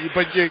 3, but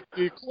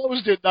you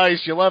closed it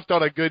nice. You left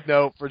on a good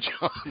note for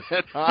John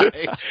and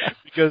I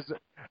because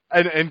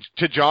and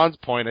to John's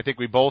point, I think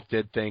we both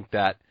did think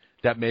that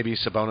maybe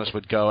Sabonis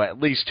would go at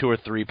least 2 or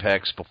 3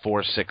 picks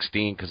before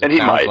 16 because it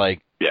sounds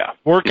like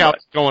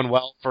workout's going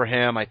well for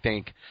him. I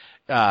think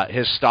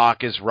his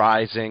stock is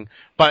rising,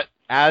 but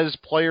as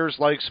players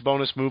like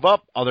Sabonis move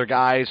up, other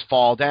guys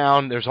fall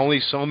down. There's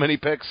only so many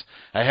picks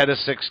ahead of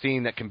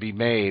 16 that can be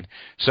made.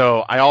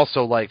 So I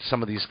also like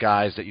some of these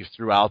guys that you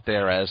threw out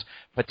there as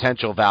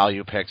potential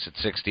value picks at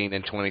 16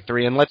 and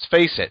 23. And let's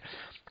face it,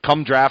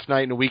 come draft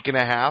night in a week and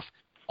a half,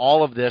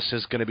 all of this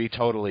is going to be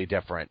totally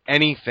different.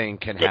 Anything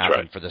can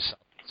happen for the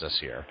Celtics this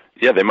year.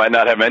 Yeah, they might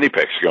not have any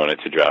picks going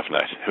into draft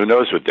night. Who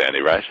knows with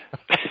Danny, right?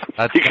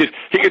 he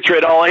could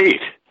trade all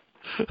 8.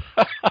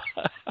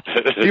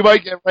 You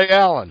might get Ray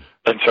Allen.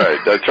 That's right.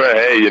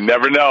 Hey, you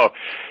never know.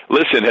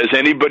 Listen, has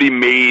anybody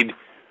made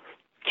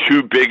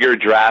 2 bigger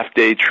draft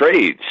day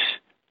trades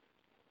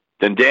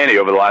than Danny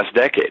over the last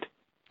decade?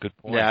 Good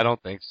point. Yeah, I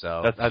don't think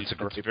so. That's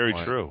very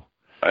true.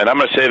 And I'm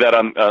going to say that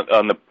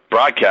on the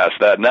broadcast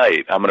that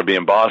night. I'm going to be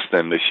in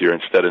Boston this year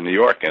instead of New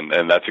York,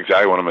 and that's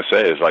exactly what I'm going to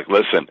say. Is like,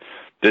 listen,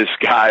 this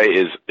guy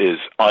is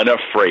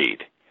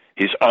unafraid.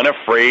 He's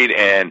unafraid,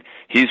 and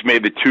he's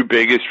made the 2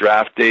 biggest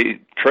draft day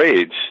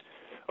trades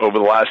over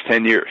the last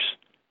 10 years.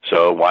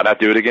 So why not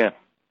do it again?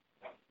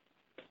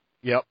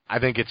 Yep, I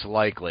think it's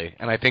likely,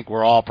 and I think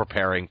we're all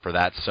preparing for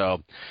that.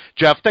 So,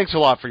 Jeff, thanks a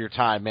lot for your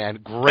time, man.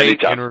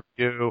 Great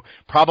interview.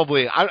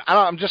 Probably,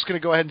 I'm just going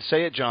to go ahead and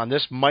say it, John.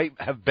 This might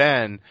have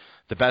been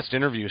the best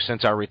interview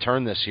since our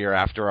return this year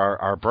after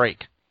our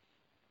break.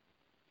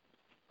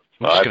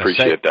 I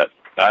appreciate that.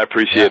 I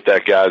appreciate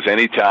that, guys.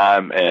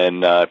 Anytime,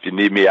 and if you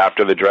need me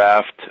after the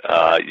draft,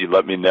 you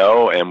let me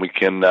know, and we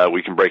can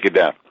break it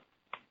down.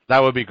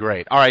 That would be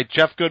great. All right,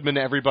 Jeff Goodman,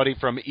 everybody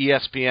from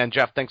ESPN.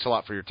 Jeff, thanks a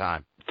lot for your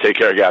time. Take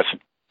care, guys.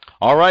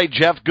 All right,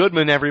 Jeff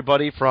Goodman,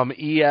 everybody from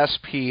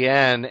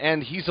ESPN,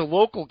 and he's a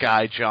local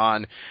guy,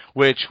 John,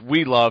 which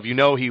we love. You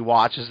know he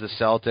watches the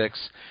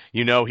Celtics.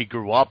 You know he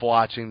grew up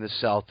watching the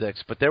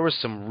Celtics, but there was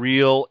some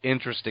real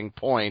interesting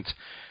points.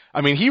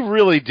 I mean, he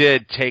really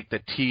did take the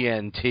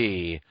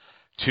TNT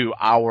to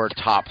our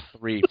top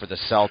 3 for the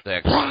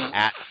Celtics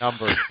at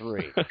number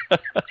 3.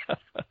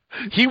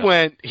 He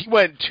went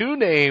 2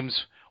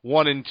 names,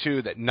 1 and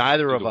 2 that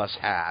neither of us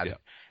had,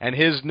 and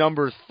his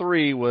number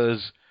 3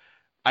 was,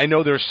 I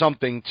know there's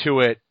something to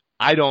it.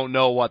 I don't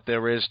know what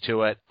there is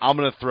to it. I'm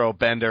going to throw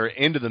Bender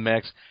into the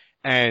mix,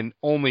 and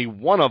only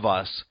one of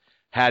us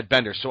had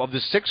Bender. So of the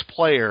 6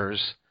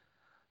 players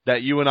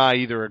that you and I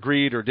either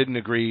agreed or didn't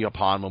agree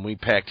upon when we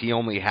picked, he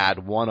only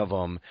had one of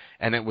them,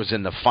 and it was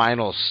in the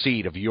final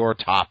seat of your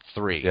top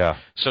 3. Yeah.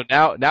 So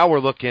now we're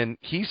looking,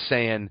 he's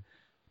saying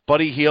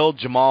Buddy Hield,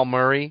 Jamal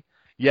Murray.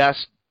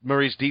 Yes,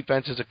 Murray's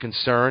defense is a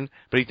concern,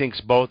 but he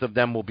thinks both of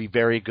them will be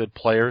very good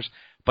players.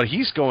 But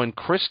he's going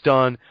Chris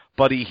Dunn,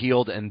 Buddy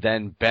Hield, and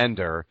then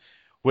Bender,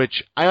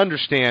 which I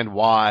understand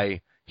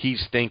why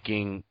he's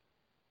thinking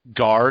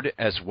guard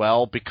as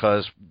well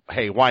because,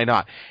 hey, why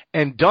not?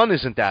 And Dunn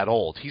isn't that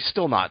old. He's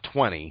still not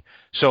 20,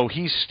 so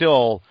he's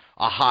still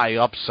a high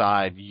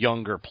upside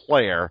younger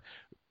player.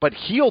 But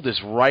Hield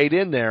is right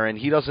in there, and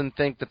he doesn't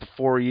think that the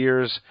 4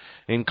 years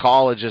in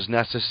college is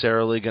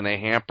necessarily going to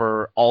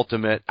hamper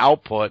ultimate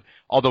output,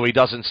 although he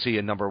doesn't see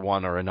a number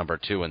 1 or a number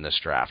 2 in this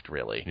draft,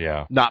 really.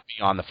 Yeah. Not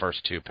beyond the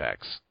first 2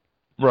 picks.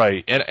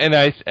 Right. And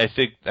I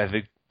think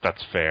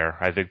that's fair.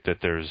 I think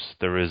that there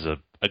is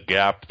a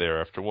gap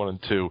there after 1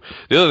 and 2.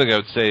 The other thing I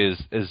would say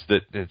is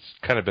that it's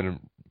kind of been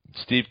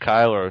Steve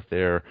Kyler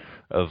there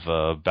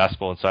of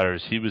Basketball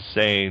Insiders. He was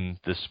saying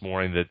this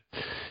morning that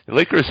the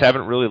Lakers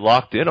haven't really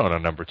locked in on a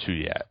number 2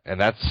 yet,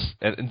 and that's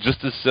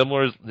just as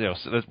similar as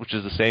which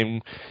is the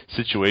same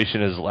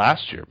situation as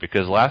last year,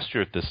 because last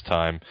year at this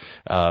time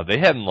they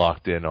hadn't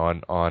locked in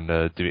on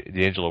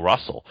D'Angelo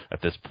Russell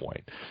at this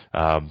point,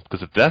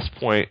 because at this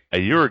point a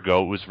year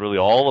ago it was really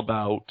all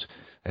about.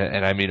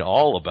 And I mean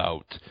all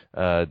about,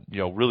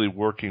 really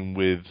working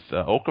with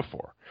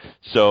Okafor.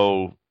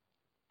 So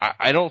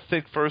I don't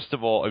think, first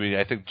of all,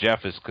 I think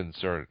Jeff is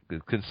concerned,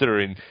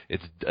 considering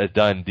it's a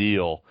done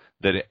deal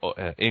that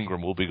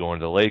Ingram will be going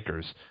to the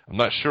Lakers. I'm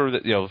not sure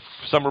that,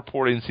 some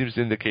reporting seems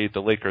to indicate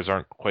the Lakers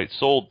aren't quite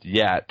sold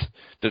yet.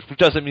 That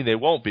doesn't mean they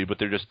won't be, but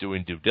they're just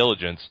doing due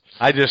diligence.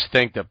 I just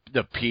think the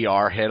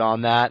PR hit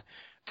on that.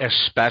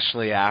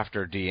 especially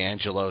after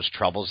D'Angelo's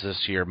troubles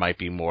this year, might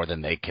be more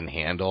than they can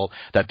handle,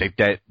 that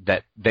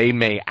they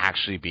may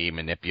actually be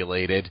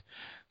manipulated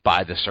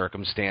by the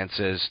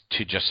circumstances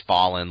to just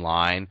fall in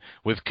line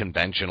with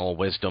conventional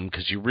wisdom,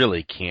 because you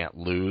really can't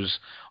lose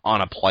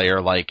on a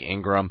player like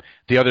Ingram.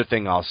 The other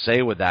thing I'll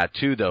say with that,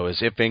 too, though,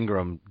 is if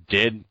Ingram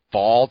did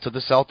fall to the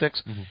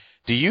Celtics,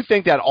 do you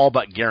think that all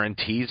but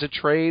guarantees a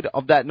trade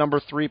of that number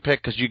 3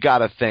 pick? Because you got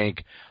to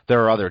think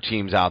there are other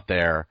teams out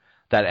there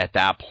that at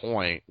that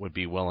point would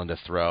be willing to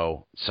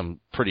throw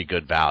some pretty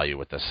good value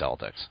with the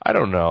Celtics. I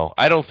don't know.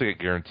 I don't think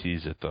it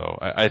guarantees it, though.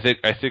 I think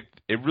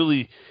it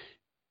really –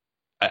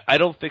 I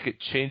don't think it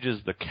changes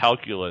the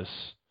calculus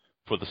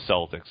for the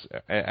Celtics,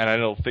 and I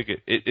don't think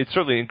it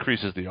certainly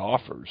increases the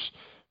offers,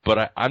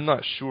 but I'm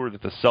not sure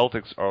that the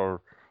Celtics are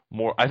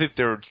more – I think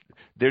they're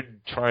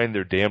trying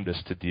their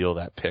damnedest to deal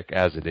that pick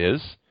as it is.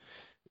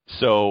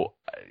 So,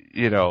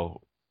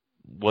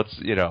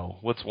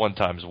 what's 1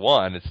 times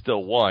 1? It's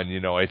still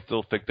 1. I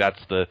still think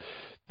that's the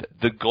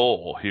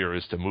goal here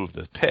is to move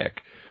the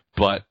pick,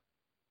 but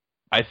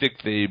I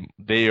think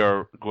they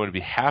are going to be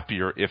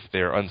happier if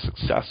they're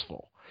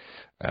unsuccessful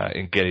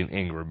in getting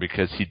Ingram,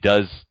 because he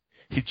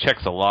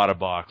checks a lot of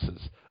boxes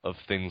of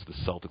things the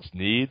Celtics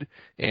need,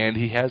 and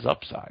he has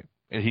upside,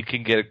 and he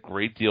can get a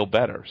great deal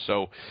better.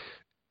 So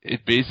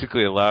it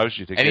basically allows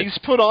you to And he's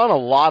put on a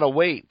lot of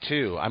weight,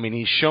 too. I mean,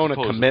 he's shown a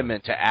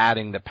commitment to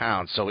adding the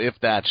pounds. So if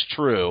that's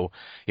true,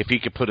 if he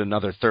could put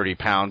another 30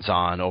 pounds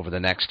on over the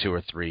next 2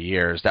 or 3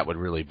 years, that would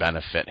really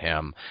benefit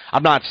him.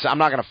 I'm not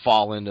going to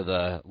fall into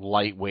the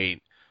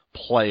lightweight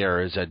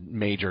player is a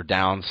major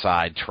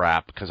downside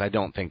trap, because I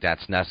don't think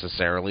that's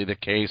necessarily the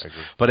case.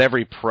 But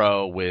every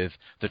pro, with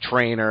the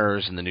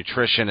trainers and the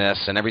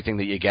nutritionists and everything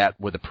that you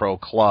get with a pro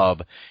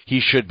club,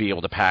 he should be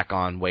able to pack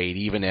on weight,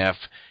 even if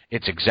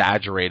it's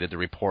exaggerated, the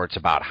reports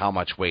about how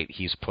much weight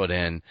he's put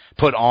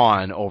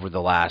on over the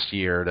last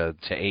year to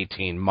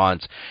 18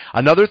 months.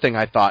 Another thing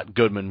I thought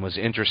Goodman was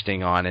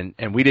interesting on,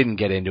 and we didn't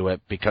get into it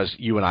because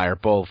you and I are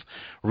both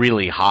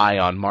really high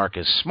on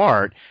Marcus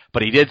Smart,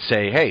 but he did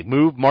say, hey,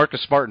 move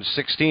Marcus Smart in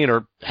 16,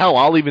 or hell,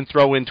 I'll even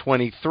throw in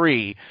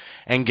 23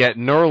 and get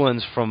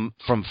Nerlens from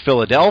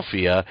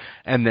Philadelphia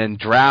and then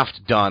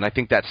draft Dunn. I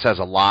think that says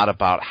a lot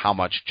about how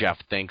much Jeff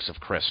thinks of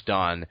Chris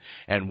Dunn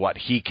and what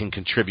he can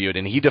contribute.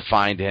 And he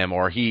defined him,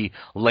 or he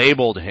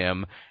labeled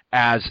him,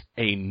 as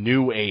a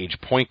new age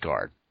point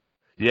guard.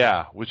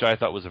 Yeah, which I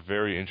thought was a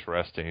very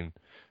interesting.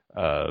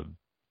 I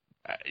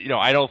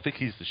don't think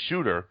he's the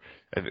shooter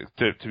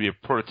to be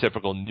a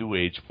prototypical new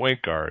age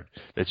point guard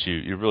that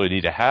you really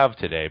need to have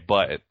today.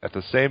 But at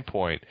the same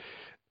point,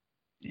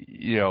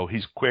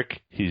 he's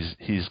quick.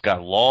 He's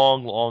got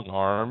long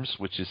arms,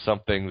 which is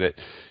something that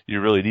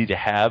you really need to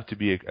have to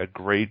be a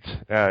great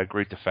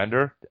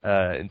defender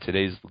in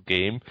today's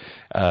game.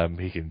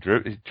 He can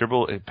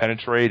dribble,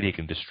 penetrate. He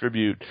can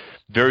distribute.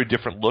 Very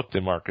different look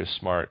than Marcus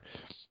Smart.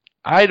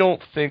 I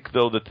don't think,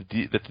 though, that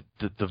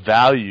the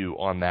value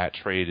on that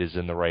trade is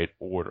in the right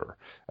order.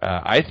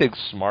 I think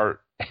Smart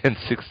and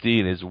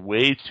 16 is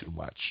way too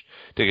much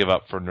to give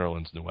up for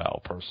Nerlens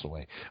Noel,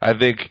 personally. I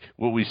think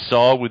what we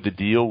saw with the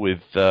deal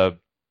with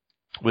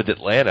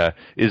Atlanta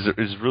is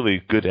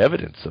really good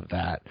evidence of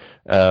that.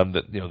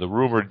 The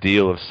rumored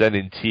deal of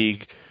sending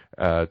Teague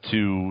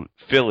to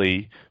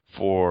Philly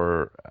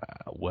for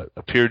what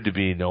appeared to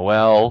be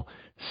Noel,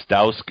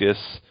 Stauskas,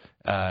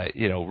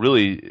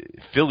 really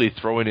Philly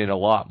throwing in a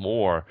lot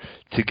more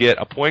to get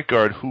a point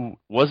guard who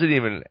wasn't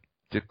even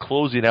to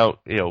closing out,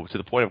 to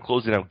the point of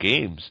closing out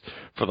games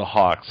for the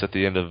Hawks at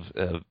the end of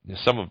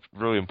some of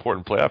really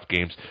important playoff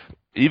games,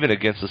 even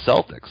against the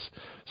Celtics.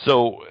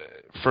 So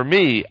for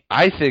me,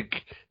 I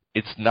think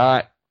it's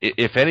not.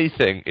 If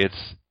anything,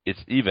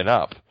 it's even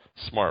up.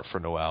 Smart for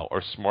Noel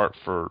or Smart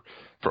for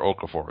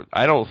Okafor.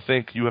 I don't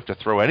think you have to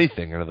throw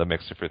anything into the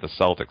mix if you're the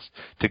Celtics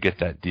to get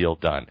that deal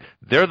done.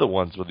 They're the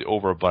ones with the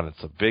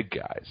overabundance of big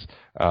guys.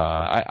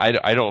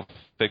 I don't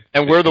think.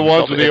 And we're the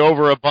ones with the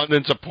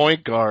overabundance of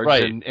point guards,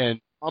 right,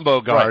 and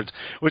combo guards,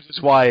 right, which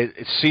is why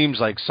it seems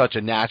like such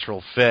a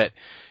natural fit,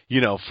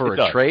 for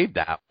a trade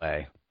that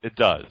way. It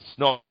does.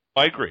 No,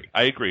 I agree.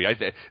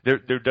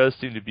 There does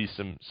seem to be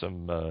some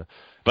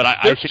but I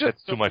think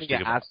that's too much to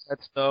give up.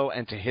 Assets, though,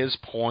 and to his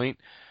point,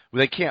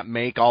 they can't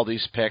make all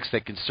these picks. They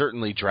can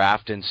certainly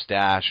draft and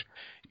stash.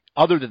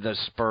 Other than the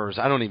Spurs,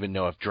 I don't even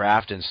know if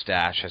draft and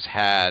stash has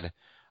had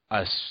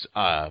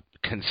a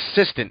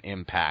consistent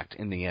impact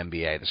in the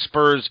NBA. The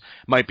Spurs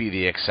might be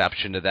the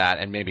exception to that,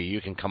 and maybe you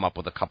can come up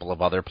with a couple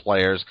of other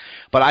players.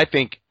 But I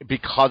think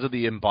because of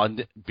the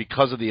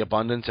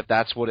abundance, if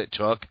that's what it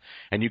took,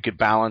 and you could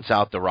balance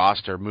out the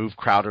roster, move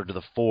Crowder to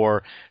the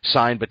 4,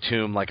 sign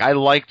Batum. I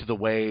liked the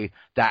way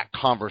that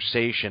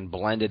conversation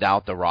blended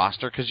out the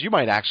roster, because you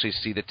might actually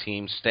see the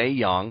team stay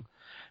young,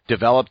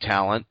 develop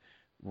talent,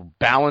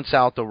 balance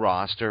out the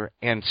roster,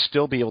 and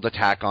still be able to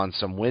tack on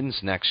some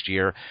wins next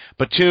year.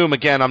 Batum,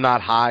 again, I'm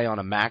not high on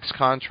a max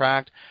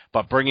contract,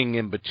 but bringing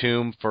in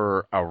Batum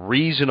for a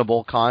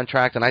reasonable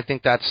contract, and I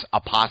think that's a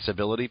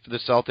possibility for the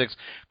Celtics.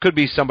 Could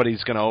be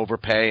somebody's going to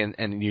overpay,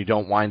 and you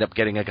don't wind up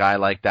getting a guy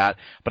like that.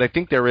 But I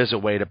think there is a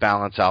way to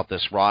balance out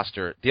this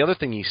roster. The other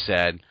thing he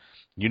said,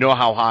 you know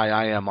how high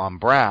I am on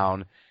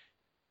Brown.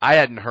 I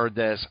hadn't heard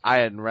this. I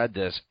hadn't read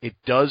this. It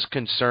does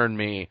concern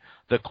me,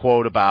 the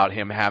quote about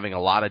him having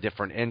a lot of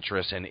different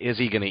interests, and is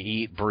he going to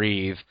eat,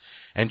 breathe,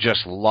 and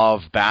just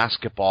love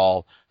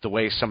basketball the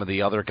way some of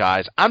the other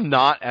guys. I'm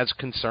not as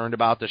concerned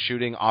about the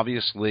shooting.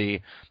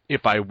 Obviously,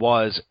 if I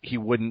was, he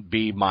wouldn't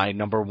be my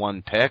number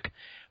one pick.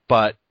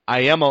 But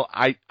I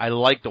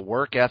like the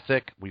work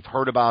ethic. We've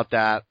heard about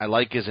that. I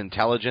like his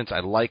intelligence. I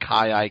like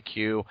high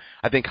IQ.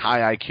 I think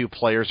high IQ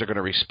players are going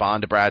to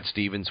respond to Brad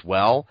Stevens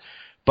well.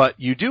 But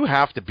you do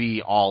have to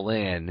be all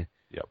in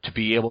to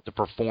be able to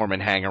perform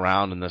and hang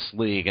around in this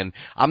league. And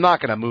I'm not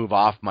going to move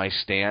off my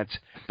stance,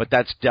 but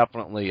that's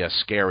definitely a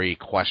scary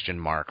question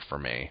mark for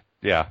me.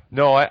 Yeah.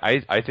 No,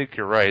 I think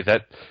you're right.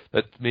 That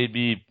may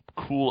be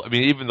cool. I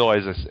mean, even though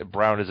as I said,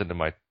 Brown isn't in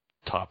my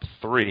top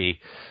 3,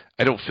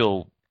 I'm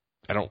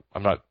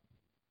not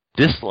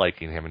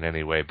disliking him in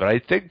any way, but I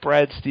think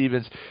Brad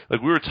Stevens,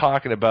 like we were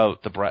talking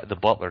about the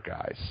Butler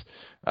guys,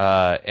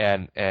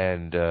 and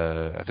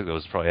I think that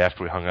was probably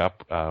after we hung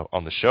up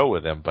on the show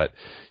with him, but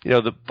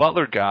the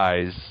Butler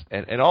guys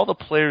and all the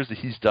players that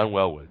he's done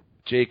well with,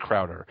 Jay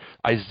Crowder,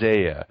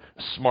 Isaiah,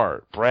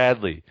 Smart,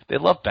 Bradley, they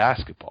love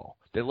basketball.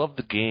 They love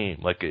the game.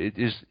 Like it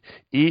is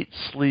eat,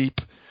 sleep,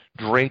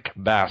 drink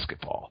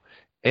basketball.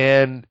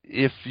 And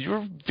if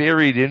your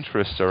varied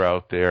interests are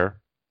out there,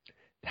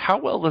 how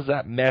well does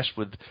that mesh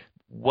with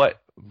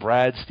what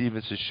Brad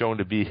Stevens has shown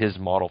to be his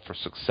model for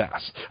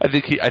success? I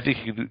think he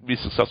can be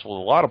successful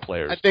with a lot of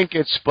players. I think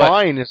it's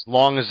fine as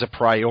long as the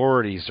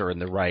priorities are in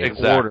the right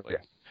order.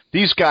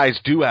 These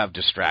guys do have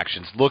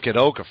distractions. Look at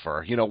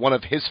Okafor. One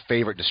of his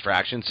favorite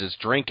distractions is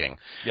drinking.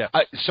 Yeah.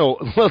 So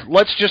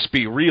let's just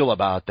be real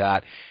about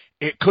that.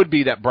 It could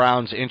be that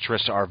Brown's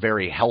interests are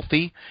very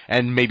healthy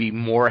and maybe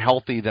more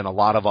healthy than a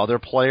lot of other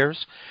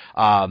players.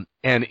 And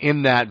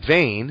in that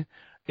vein,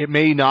 it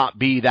may not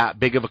be that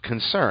big of a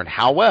concern.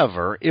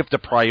 However, if the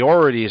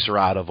priorities are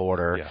out of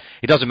order,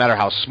 it doesn't matter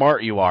how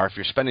smart you are. If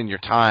you're spending your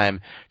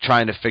time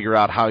trying to figure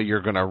out how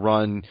you're going to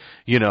run,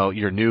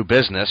 your new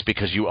business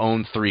because you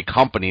own 3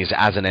 companies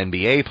as an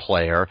NBA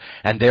player,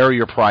 and they're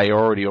your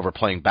priority over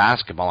playing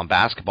basketball, and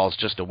basketball is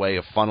just a way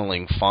of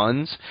funneling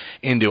funds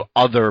into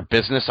other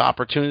business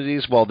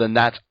opportunities, well, then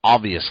that's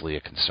obviously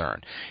a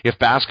concern. If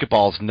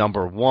basketball is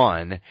number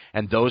one,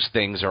 and those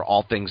things are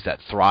all things that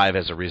thrive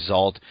as a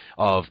result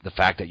of the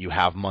fact that you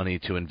have money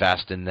to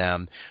invest in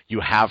them,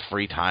 you have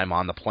free time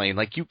on the plane.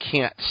 Like, you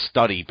can't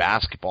study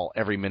basketball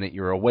every minute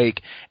you're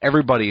awake.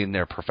 Everybody in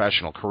their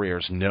professional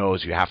careers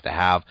knows you have to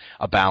have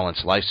a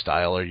balanced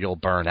lifestyle or you'll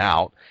burn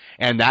out.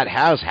 And that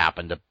has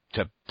happened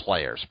to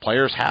players.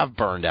 Players have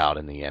burned out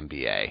in the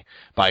NBA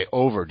by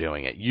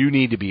overdoing it. You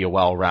need to be a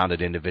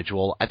well-rounded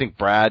individual. I think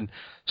Brad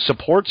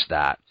supports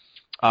that.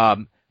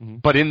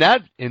 But in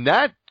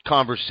that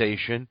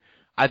conversation,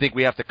 I think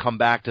we have to come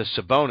back to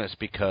Sabonis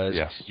because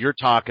you're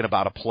talking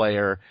about a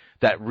player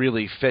that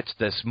really fits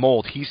this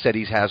mold. He said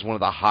he has one of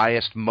the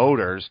highest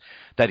motors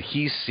that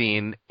he's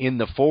seen in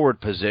the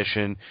forward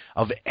position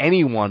of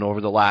anyone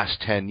over the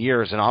last 10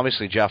 years. And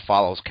obviously Jeff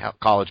follows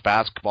college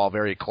basketball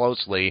very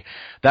closely.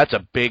 That's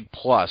a big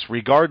plus,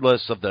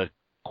 regardless of the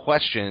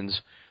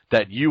questions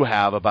that you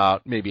have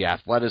about maybe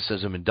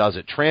athleticism and does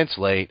it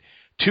translate.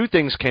 2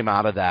 things came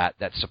out of that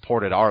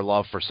supported our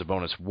love for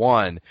Sabonis.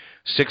 1,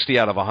 60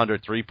 out of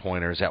 100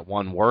 three-pointers at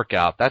one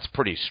workout. That's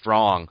pretty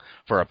strong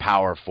for a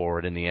power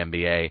forward in the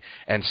NBA.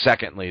 And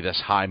secondly,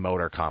 this high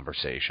motor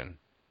conversation.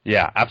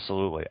 Yeah,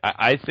 absolutely.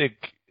 I think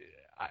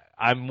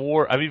I'm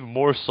even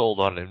more sold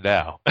on him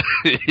now.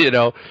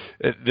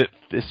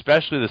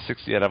 Especially the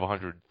 60 out of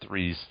 100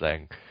 threes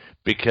thing,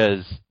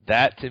 because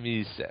that to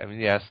me,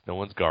 yes, no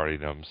one's guarding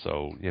him,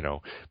 so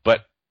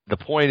but. The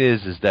point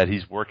is that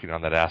he's working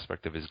on that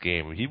aspect of his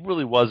game. He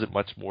really wasn't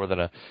much more than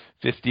a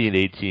 15,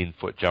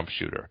 18-foot jump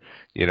shooter.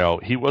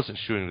 He wasn't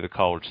shooting to the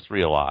college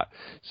 3 a lot.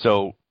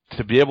 So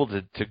to be able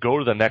to go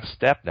to the next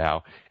step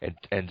now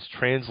and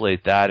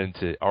translate that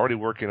into already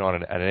working on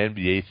an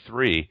NBA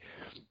 3,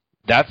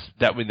 that's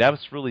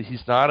really,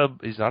 he's not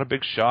a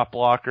big shot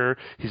blocker.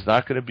 He's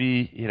not going to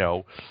be,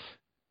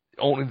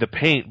 owning the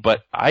paint,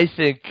 but I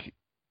think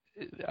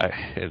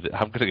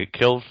I'm going to get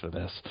killed for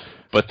this.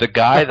 But the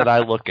guy that I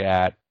look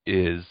at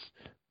is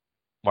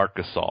Marc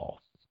Gasol.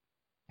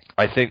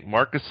 I think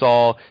Marc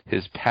Gasol,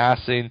 his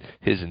passing,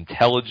 his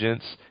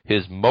intelligence,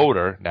 his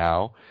motor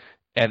now,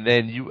 and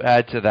then you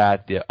add to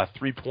that a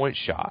 3-point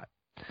shot.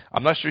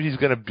 I'm not sure he's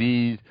going to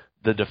be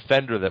the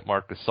defender that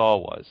Marc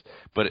Gasol was,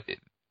 but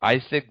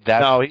I think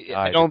that... No,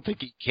 I don't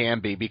think he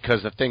can be,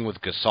 because the thing with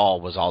Gasol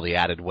was all the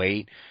added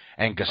weight.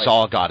 and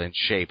Gasol got in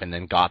shape and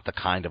then got the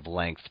kind of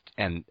length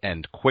and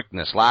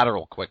quickness,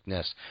 lateral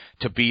quickness,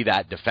 to be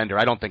that defender.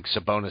 I don't think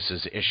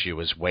Sabonis's issue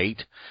is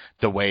weight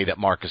the way that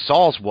Marc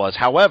Gasol's was.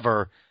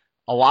 However,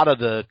 a lot of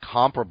the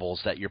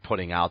comparables that you're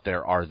putting out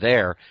there are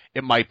there.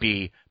 It might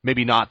be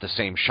maybe not the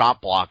same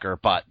shot blocker,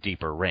 but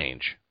deeper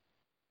range.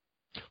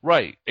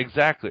 Right,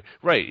 exactly.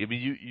 Right. I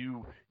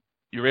mean,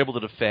 you're able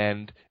to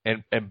defend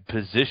and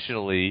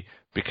positionally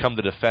become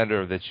the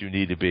defender that you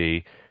need to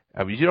be.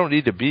 I mean, you don't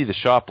need to be the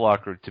shot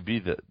blocker to be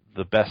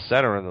the best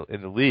center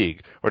in the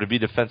league or to be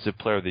Defensive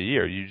Player of the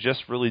Year. You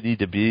just really need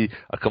to be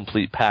a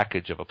complete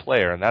package of a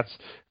player, and that's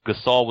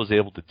Gasol was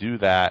able to do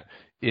that.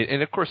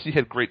 And of course, he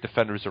had great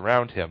defenders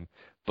around him.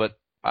 But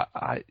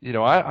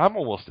I'm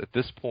almost at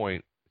this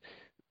point,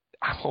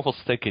 I'm almost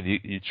thinking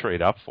you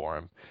trade up for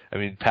him. I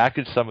mean,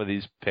 package some of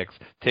these picks,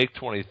 take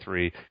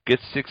 23,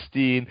 get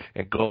 16,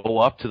 and go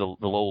up to the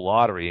low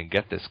lottery and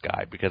get this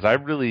guy, because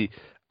I'm really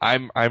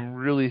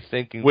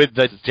thinking with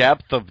the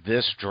depth of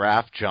this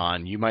draft,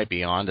 John, you might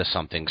be onto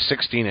something.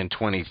 16 and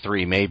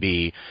 23 may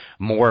be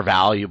more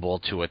valuable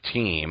to a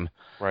team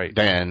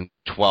than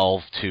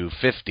 12 to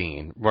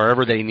 15,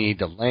 wherever they need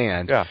to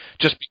land. Yeah.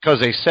 Just because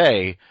they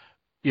say,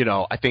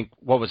 I think,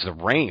 what was the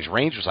range?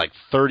 Range was like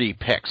 30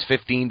 picks,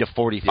 15 to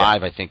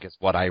 45, I think is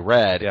what I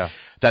read. Yeah.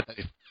 That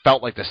it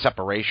felt like the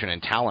separation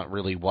in talent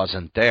really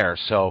wasn't there.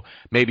 So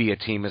maybe a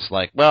team is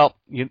like, well,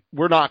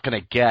 we're not going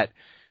to get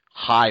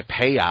high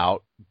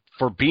payout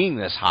for being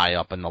this high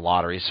up in the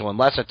lottery. So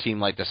unless a team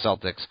like the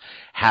Celtics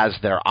has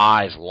their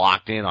eyes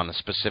locked in on a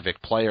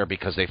specific player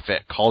because they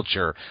fit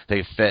culture,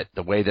 they fit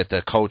the way that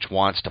the coach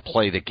wants to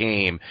play the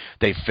game,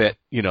 they fit,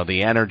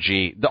 the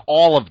energy,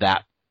 all of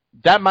that,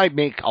 that might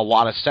make a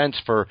lot of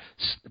sense for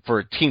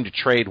a team to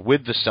trade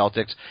with the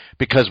Celtics,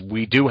 because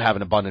we do have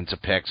an abundance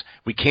of picks.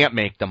 We can't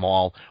make them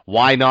all.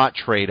 Why not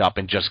trade up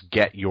and just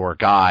get your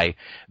guy?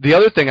 The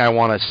other thing I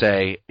want to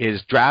say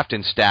is draft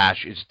and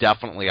stash is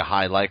definitely a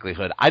high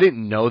likelihood. I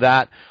didn't know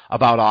that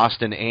about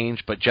Austin Ainge,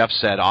 but Jeff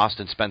said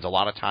Austin spends a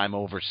lot of time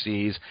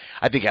overseas.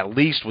 I think at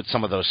least with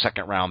some of those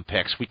second-round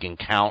picks, we can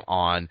count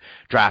on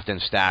draft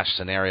and stash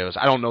scenarios.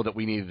 I don't know that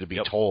we needed to be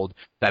told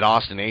that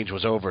Austin Ainge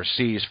was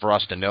overseas for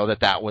us to know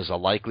that that was a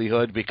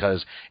likelihood,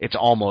 because it's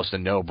almost a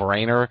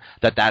no-brainer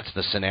that that's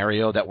the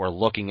scenario that we're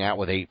looking at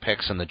with 8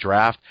 picks in the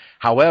draft.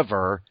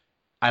 However,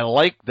 I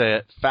like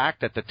the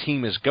fact that the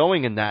team is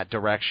going in that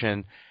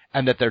direction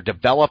and that they're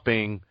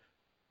developing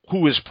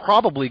who is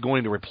probably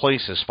going to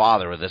replace his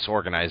father with this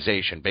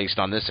organization based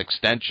on this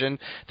extension,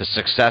 the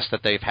success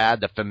that they've had,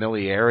 the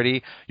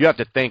familiarity. You have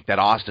to think that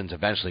Austin's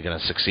eventually going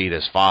to succeed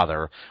his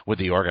father with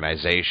the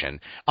organization,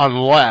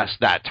 unless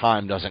that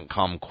time doesn't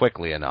come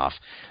quickly enough.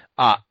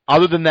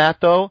 Other than that,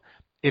 though,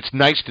 it's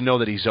nice to know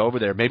that he's over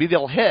there. Maybe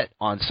they'll hit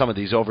on some of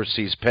these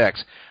overseas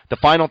picks. The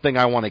final thing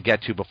I want to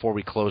get to before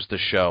we close the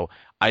show,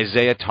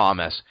 Isaiah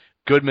Thomas.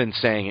 Goodman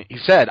saying, he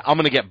said, I'm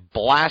going to get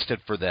blasted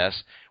for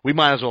this. We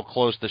might as well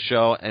close the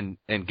show and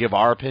give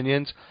our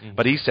opinions. Mm-hmm.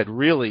 But he said,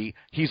 really,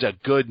 he's a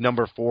good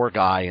number 4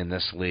 guy in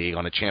this league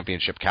on a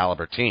championship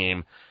caliber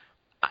team.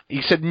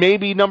 He said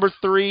maybe number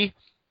 3.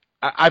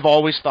 I've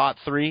always thought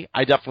 3.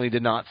 I definitely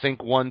did not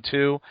think 1,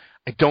 2.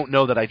 I don't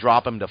know that I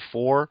drop him to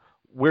 4.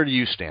 Where do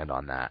you stand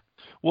on that?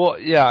 Well,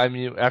 yeah, I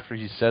mean, after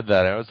he said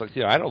that, I was like,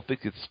 I don't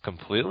think it's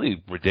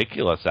completely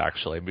ridiculous,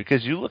 actually,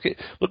 because you look at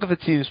the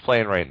teams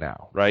playing right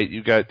now, right?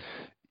 You got,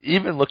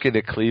 even looking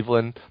at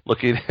Cleveland,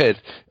 looking at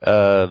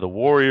the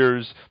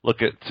Warriors,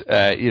 look at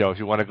if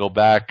you want to go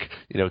back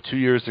 2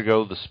 years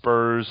ago, the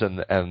Spurs and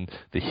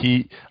the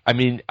Heat. I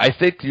mean, I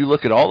think you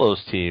look at all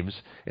those teams.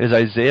 Is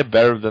Isaiah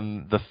better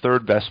than the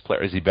third best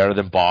player? Is he better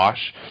than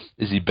Bosch?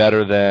 Is he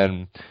better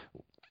than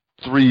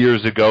 3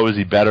 years ago? Is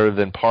he better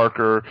than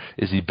Parker?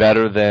 Is he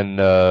better than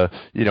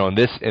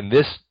in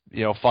this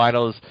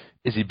finals?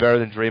 Is he better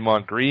than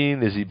Draymond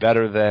Green? Is he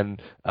better than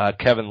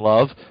Kevin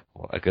Love?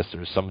 Well, I guess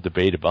there's some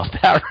debate about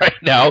that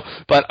right now,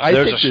 but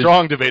there's a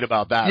strong debate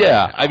about that.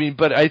 Yeah, right now. I mean,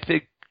 but I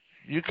think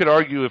you could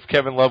argue if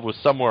Kevin Love was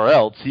somewhere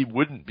else, he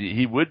wouldn't be.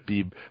 He would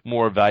be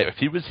more valuable. If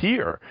he was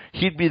here,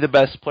 he'd be the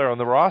best player on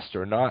the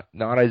roster, not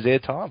Isaiah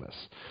Thomas.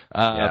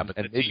 But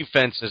the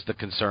defense is the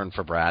concern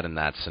for Brad in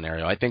that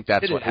scenario. I think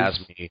that's what has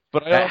me.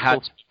 But that has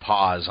me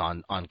pause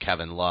on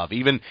Kevin Love,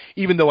 even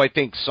though I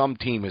think some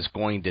team is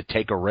going to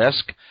take a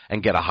risk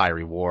and get a high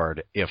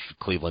reward if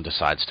Cleveland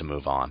decides to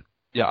move on.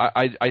 Yeah,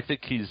 I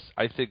think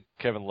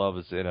Kevin Love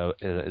is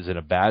in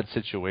a bad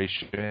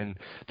situation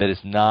that is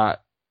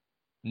not.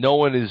 No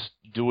one is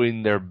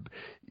doing their,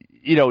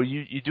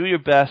 you do your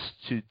best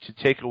to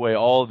take away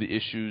all of the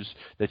issues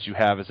that you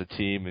have as a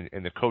team,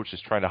 and the coach is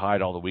trying to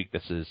hide all the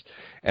weaknesses.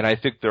 And I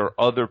think there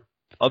are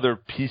other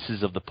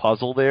pieces of the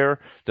puzzle there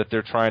that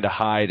they're trying to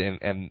hide,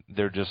 and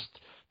they're just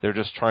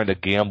trying to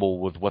gamble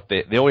with what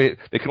they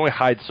can only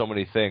hide so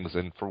many things,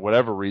 and for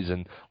whatever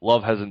reason,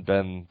 Love hasn't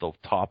been the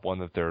top one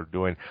that they're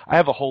doing. I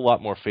have a whole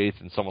lot more faith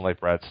in someone like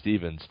Brad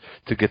Stevens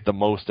to get the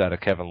most out of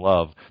Kevin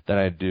Love than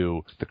I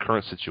do the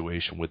current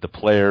situation with the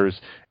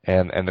players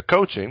and the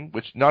coaching,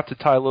 which, not to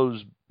tie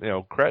Lowe's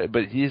credit,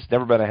 but he's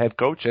never been a head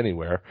coach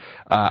anywhere.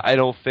 I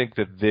don't think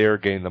that they're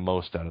getting the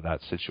most out of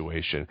that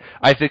situation.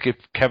 I think if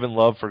Kevin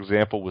Love, for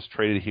example, was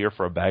traded here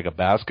for a bag of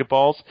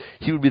basketballs,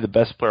 he would be the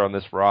best player on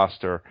this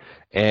roster,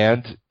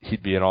 and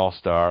he'd be an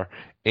all-star,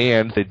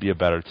 and they'd be a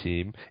better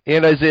team.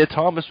 And Isaiah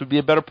Thomas would be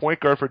a better point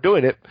guard for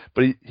doing it,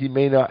 but he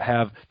may not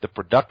have the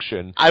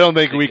production. I don't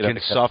think we can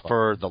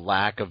suffer the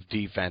lack of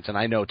defense, and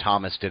I know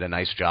Thomas did a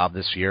nice job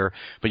this year,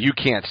 but you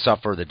can't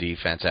suffer the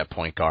defense at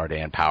point guard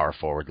and power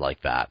forward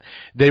like that.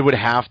 They'd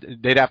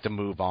have to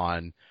move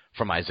on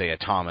from Isaiah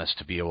Thomas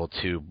to be able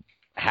to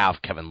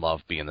have Kevin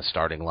Love be in the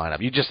starting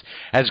lineup. You just,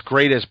 as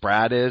great as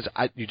Brad is,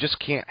 you just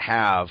can't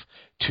have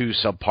two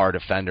subpar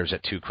defenders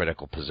at two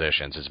critical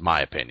positions, is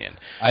my opinion.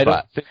 I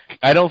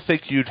don't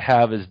think you'd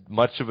have as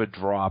much of a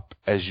drop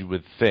as you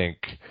would think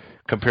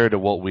compared to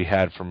what we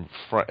had from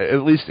front.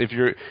 At least if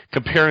you're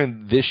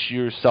comparing this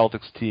year's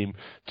Celtics team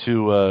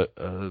to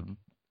a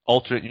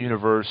alternate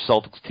universe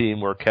Celtics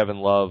team where Kevin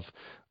Love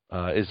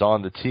is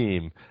on the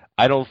team,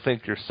 I don't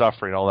think you're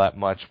suffering all that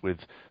much with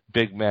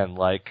big men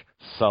like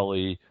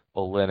Sully,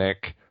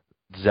 Olynyk,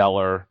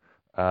 Zeller,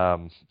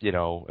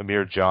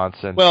 Amir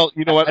Johnson. Well,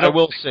 you know what? I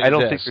will say I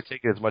don't think you're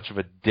taking as much of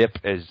a dip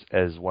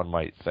as one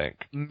might think.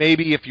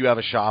 Maybe if you have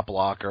a shot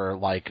blocker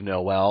like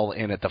Noel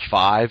in at the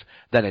 5,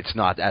 then it's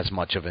not as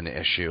much of an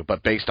issue.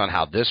 But based on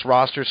how this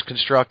roster's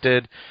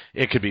constructed,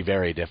 it could be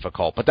very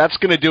difficult. But that's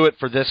going to do it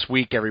for this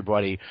week,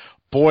 everybody.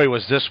 Boy,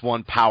 was this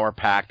one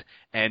power-packed.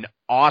 An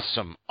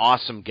awesome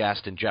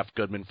guest in Jeff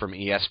Goodman from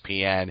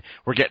ESPN.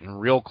 We're getting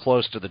real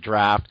close to the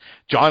draft.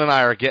 John and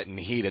I are getting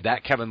heated.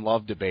 That Kevin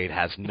Love debate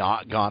has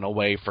not gone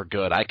away for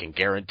good. I can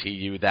guarantee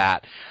you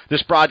that.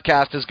 This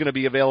broadcast is going to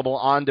be available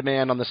on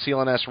demand on the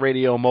CLNS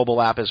Radio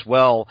mobile app as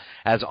well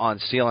as on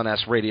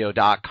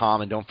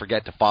clnsradio.com. And don't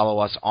forget to follow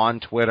us on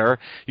Twitter.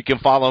 You can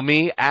follow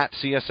me at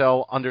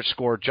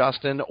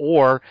CSL_Justin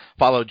or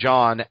follow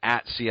John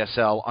at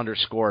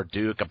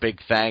CSL_Duke. A big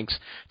thanks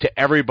to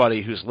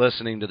everybody who's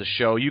listening to the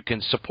show. You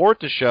can support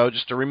the show,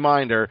 just a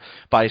reminder,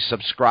 by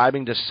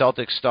subscribing to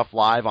Celtic Stuff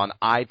Live on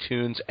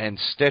iTunes and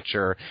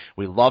Stitcher.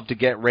 We love to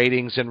get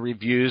ratings and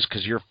reviews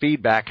because your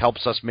feedback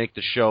helps us make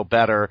the show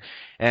better.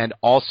 And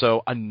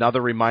also, another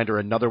reminder,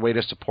 another way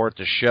to support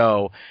the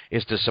show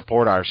is to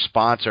support our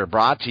sponsor,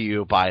 brought to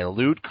you by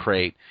Loot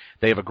Crate.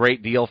 They have a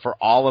great deal for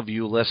all of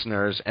you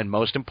listeners, and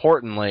most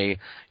importantly,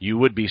 you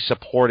would be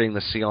supporting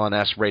the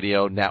CLNS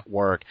Radio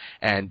Network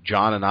and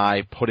John and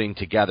I putting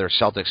together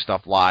Celtic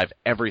Stuff Live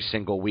every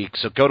single week.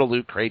 So go to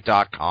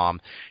lootcrate.com,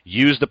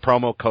 use the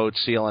promo code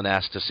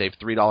CLNS to save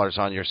 $3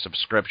 on your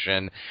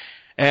subscription.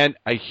 And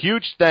a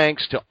huge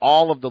thanks to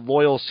all of the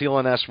loyal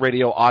CLNS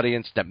Radio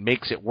audience that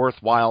makes it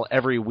worthwhile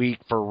every week,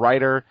 for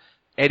writer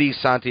Eddie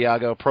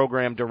Santiago,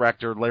 program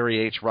director Larry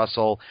H.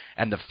 Russell,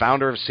 and the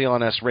founder of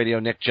CLNS Radio,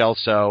 Nick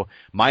Gelso.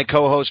 My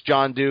co-host,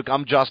 John Duke.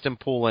 I'm Justin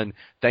Poulin.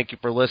 Thank you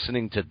for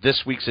listening to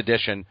this week's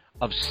edition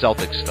of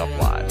Celtic Stuff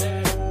Live.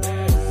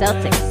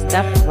 Celtic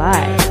Stuff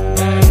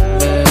Live.